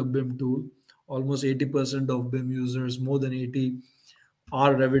popular BIM tool. Almost 80% of BIM users, more than 80,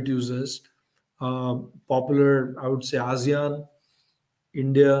 are Revit users. Popular, I would say, ASEAN,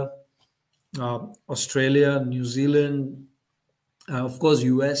 India, Australia, New Zealand, of course,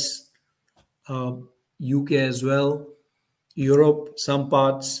 US, UK as well, Europe, some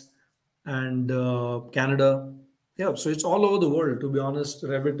parts, and Canada. Yeah, so it's all over the world. To be honest,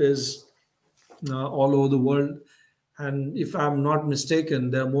 Revit is all over the world. And if I'm not mistaken,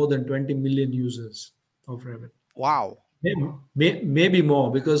 there are more than 20 million users of Revit. Wow. Maybe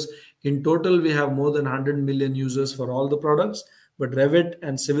more, because in total we have more than 100 million users for all the products. But Revit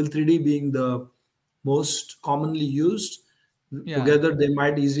and Civil 3D being the most commonly used, Yeah. together they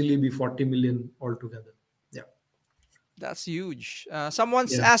might easily be 40 million altogether. Yeah. That's huge.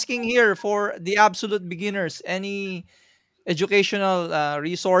 Someone's Yeah. asking here for the absolute beginners. Any educational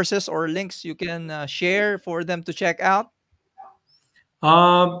resources or links you can share for them to check out?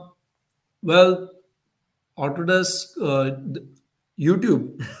 Um, well, Autodesk,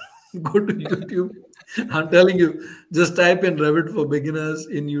 YouTube. Go to YouTube. I'm telling you, just type in Revit for beginners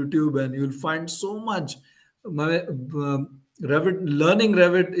in YouTube, and you'll find so much. Revit learning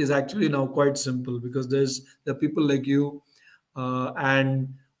Revit is actually now quite simple because there are people like you,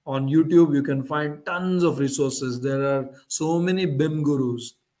 and On YouTube, you can find tons of resources. There are so many BIM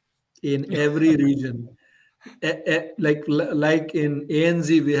gurus in every region. Like in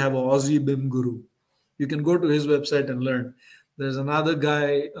ANZ, we have a Aussie BIM guru. You can go to his website and learn. There's another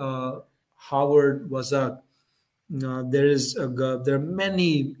guy, Howard Wazak. There are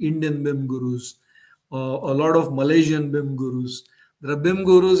many Indian BIM gurus, a lot of Malaysian BIM gurus. There are BIM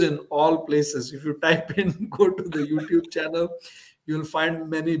gurus in all places. If you type in, go to the YouTube channel, you'll find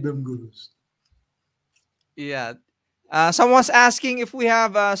many BIM gurus. Yeah. Someone's asking if we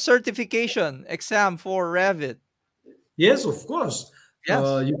have a certification exam for Revit. Yes, of course. Yes.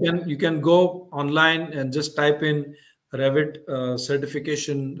 You can go online and just type in Revit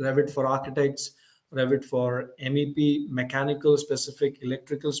certification, Revit for architects, Revit for MEP, mechanical specific,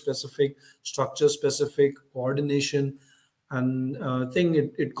 electrical specific, structure specific, coordination, and I think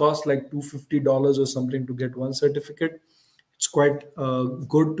it costs like $250 or something to get one certificate. It's quite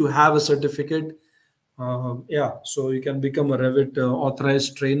good to have a certificate. Yeah, so you can become a Revit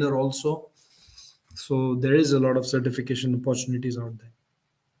authorized trainer also. So there is a lot of certification opportunities out there.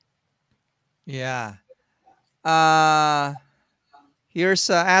 Yeah. Uh here's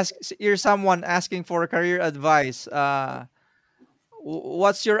someone asking for career advice.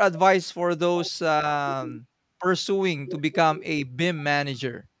 What's your advice for those pursuing to become a BIM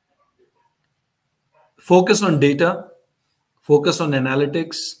manager? Focus on data, focus on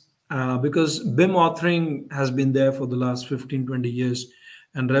analytics, because BIM authoring has been there for the last 15, 20 years,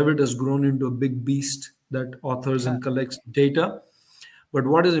 and Revit has grown into a big beast that authors Yeah. and collects data. But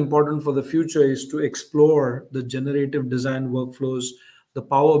what is important for the future is to explore the generative design workflows, the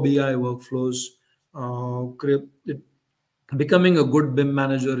Power BI workflows. Becoming a good BIM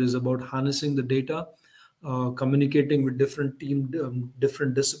manager is about harnessing the data, communicating with different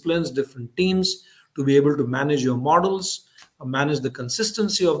disciplines, different teams, to be able to manage your models, manage the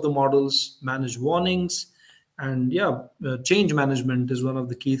consistency of the models, manage warnings, and yeah, change management is one of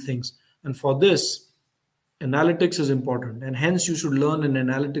the key things. And for this, analytics is important, and hence you should learn an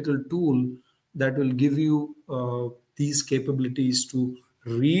analytical tool that will give you these capabilities to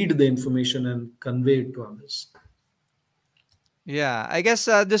read the information and convey it to others. Yeah, I guess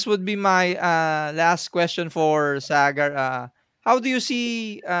this would be my last question for Sagar. How do you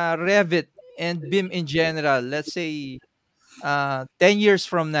see Revit and BIM in general? Let's say 10 years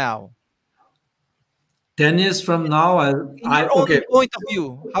from now. 10 years from now, In your okay, own point of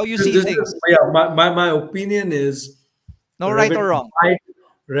view, how you see this is, things. yeah, my opinion is No right or Revit wrong. might,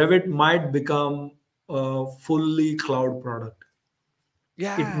 Revit might become a fully cloud product. It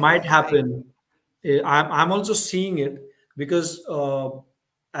Yeah, might yeah, happen. I'm also seeing it because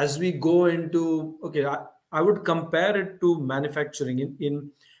as we go into, okay, I would compare it to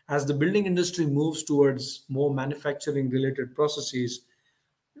manufacturing. As the building industry moves towards more manufacturing related processes,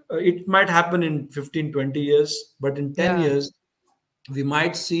 it might happen in 15, 20 years, but in 10 yeah, years, we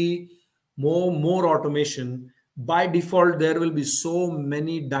might see more automation. By default, there will be so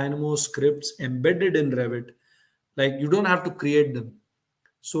many dynamo scripts embedded in Revit, like you don't have to create them.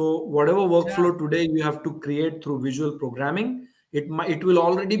 So whatever yeah, workflow today you have to create through visual programming, it will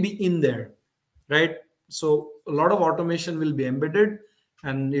already be in there, right? So a lot of automation will be embedded,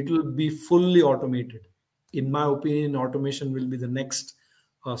 and it will be fully automated. In my opinion, automation will be the next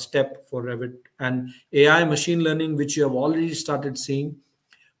step for Revit, and AI machine learning, which you have already started seeing,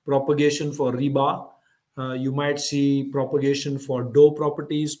 propagation for rebar. You might see propagation for door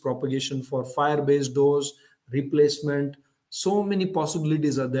properties, propagation for fire-based doors, replacement. So many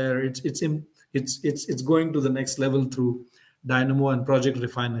possibilities are there. It's going to the next level through Dynamo and Project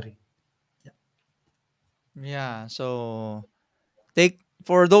Refinery. yeah. So take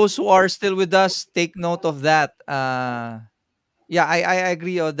for those who are still with us, take note of that. Yeah, I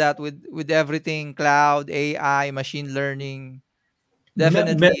agree on that with everything cloud, AI, machine learning. Me- me-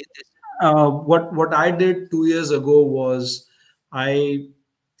 Definitely it is. what I did 2 years ago was I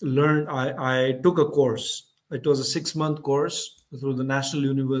I took a course. It was a 6 month course through the National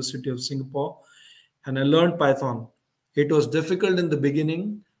University of Singapore, and I learned Python. It was difficult in the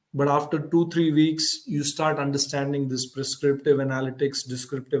beginning, but after 2 3 weeks, you start understanding this prescriptive analytics,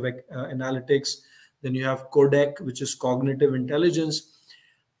 descriptive analytics. Then you have codec, which is cognitive intelligence.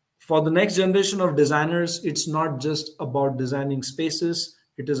 For the next generation of designers, it's not just about designing spaces,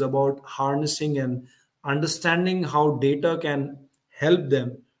 it is about harnessing and understanding how data can help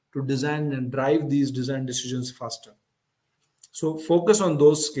them to design and drive these design decisions faster. So focus on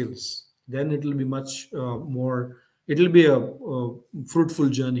those skills, then it will be much more, it will be a fruitful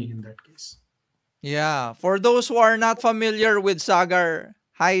journey in that case. Yeah. For those who are not familiar with Sagar,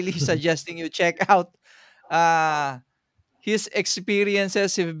 highly suggesting you check out uh his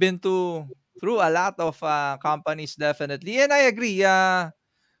experiences. He's been to through a lot of companies, definitely, and I agree.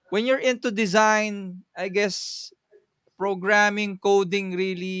 When you're into design, I guess programming, coding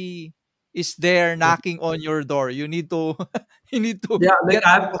really is there knocking on your door. You need to you need to Yeah, like get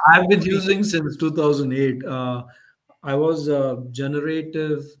I've been quickly. using since 2008. I was a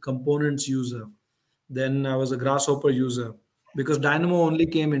generative components user. Then I was a Grasshopper user because Dynamo only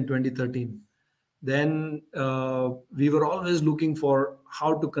came in 2013. Then we were always looking for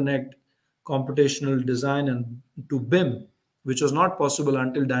how to connect computational design and to BIM, which was not possible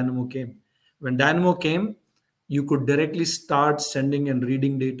until Dynamo came. When Dynamo came, you could directly start sending and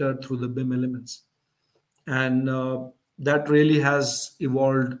reading data through the BIM elements, and that really has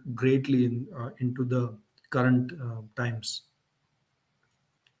evolved greatly into the current times.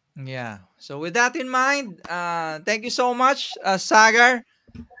 Yeah. So with that in mind, thank you so much, Sagar.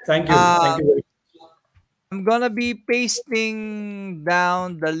 Thank you. Uh, Thank you very I'm gonna be pasting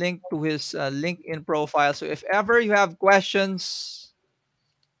down the link to his LinkedIn profile. So if ever you have questions,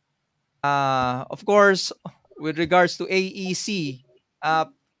 of course, with regards to AEC, uh,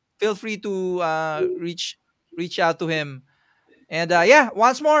 feel free to reach out to him. And yeah,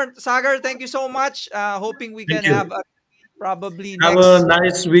 once more, Sagar, thank you so much. Hoping we Thank can have you. probably Have a next,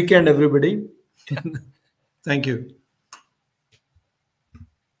 nice weekend, everybody. Thank you.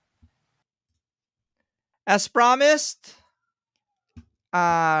 as promised.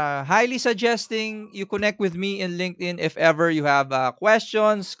 Highly suggesting you connect with me in LinkedIn if ever you have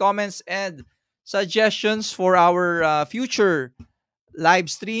questions, comments, and suggestions for our future live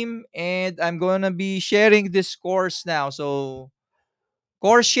stream. And I'm gonna be sharing this course now. So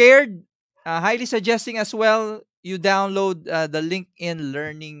course shared. Highly suggesting as well you download the LinkedIn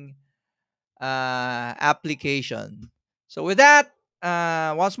Learning application. So with that,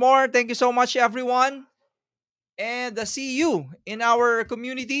 once more, thank you so much, everyone, and see you in our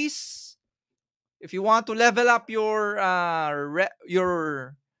communities. If you want to level up your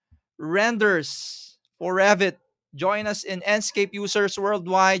renders for Revit, join us in Enscape users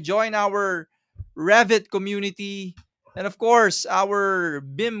worldwide. Join our Revit community, and of course our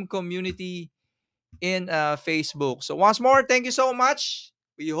BIM community in Facebook. So once more, thank you so much.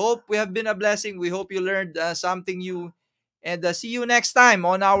 We hope we have been a blessing. We hope you learned something new, and see you next time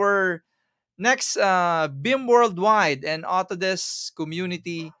on our next BIM Worldwide and Autodesk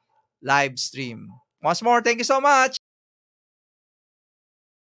Community live stream. Once more, thank you so much.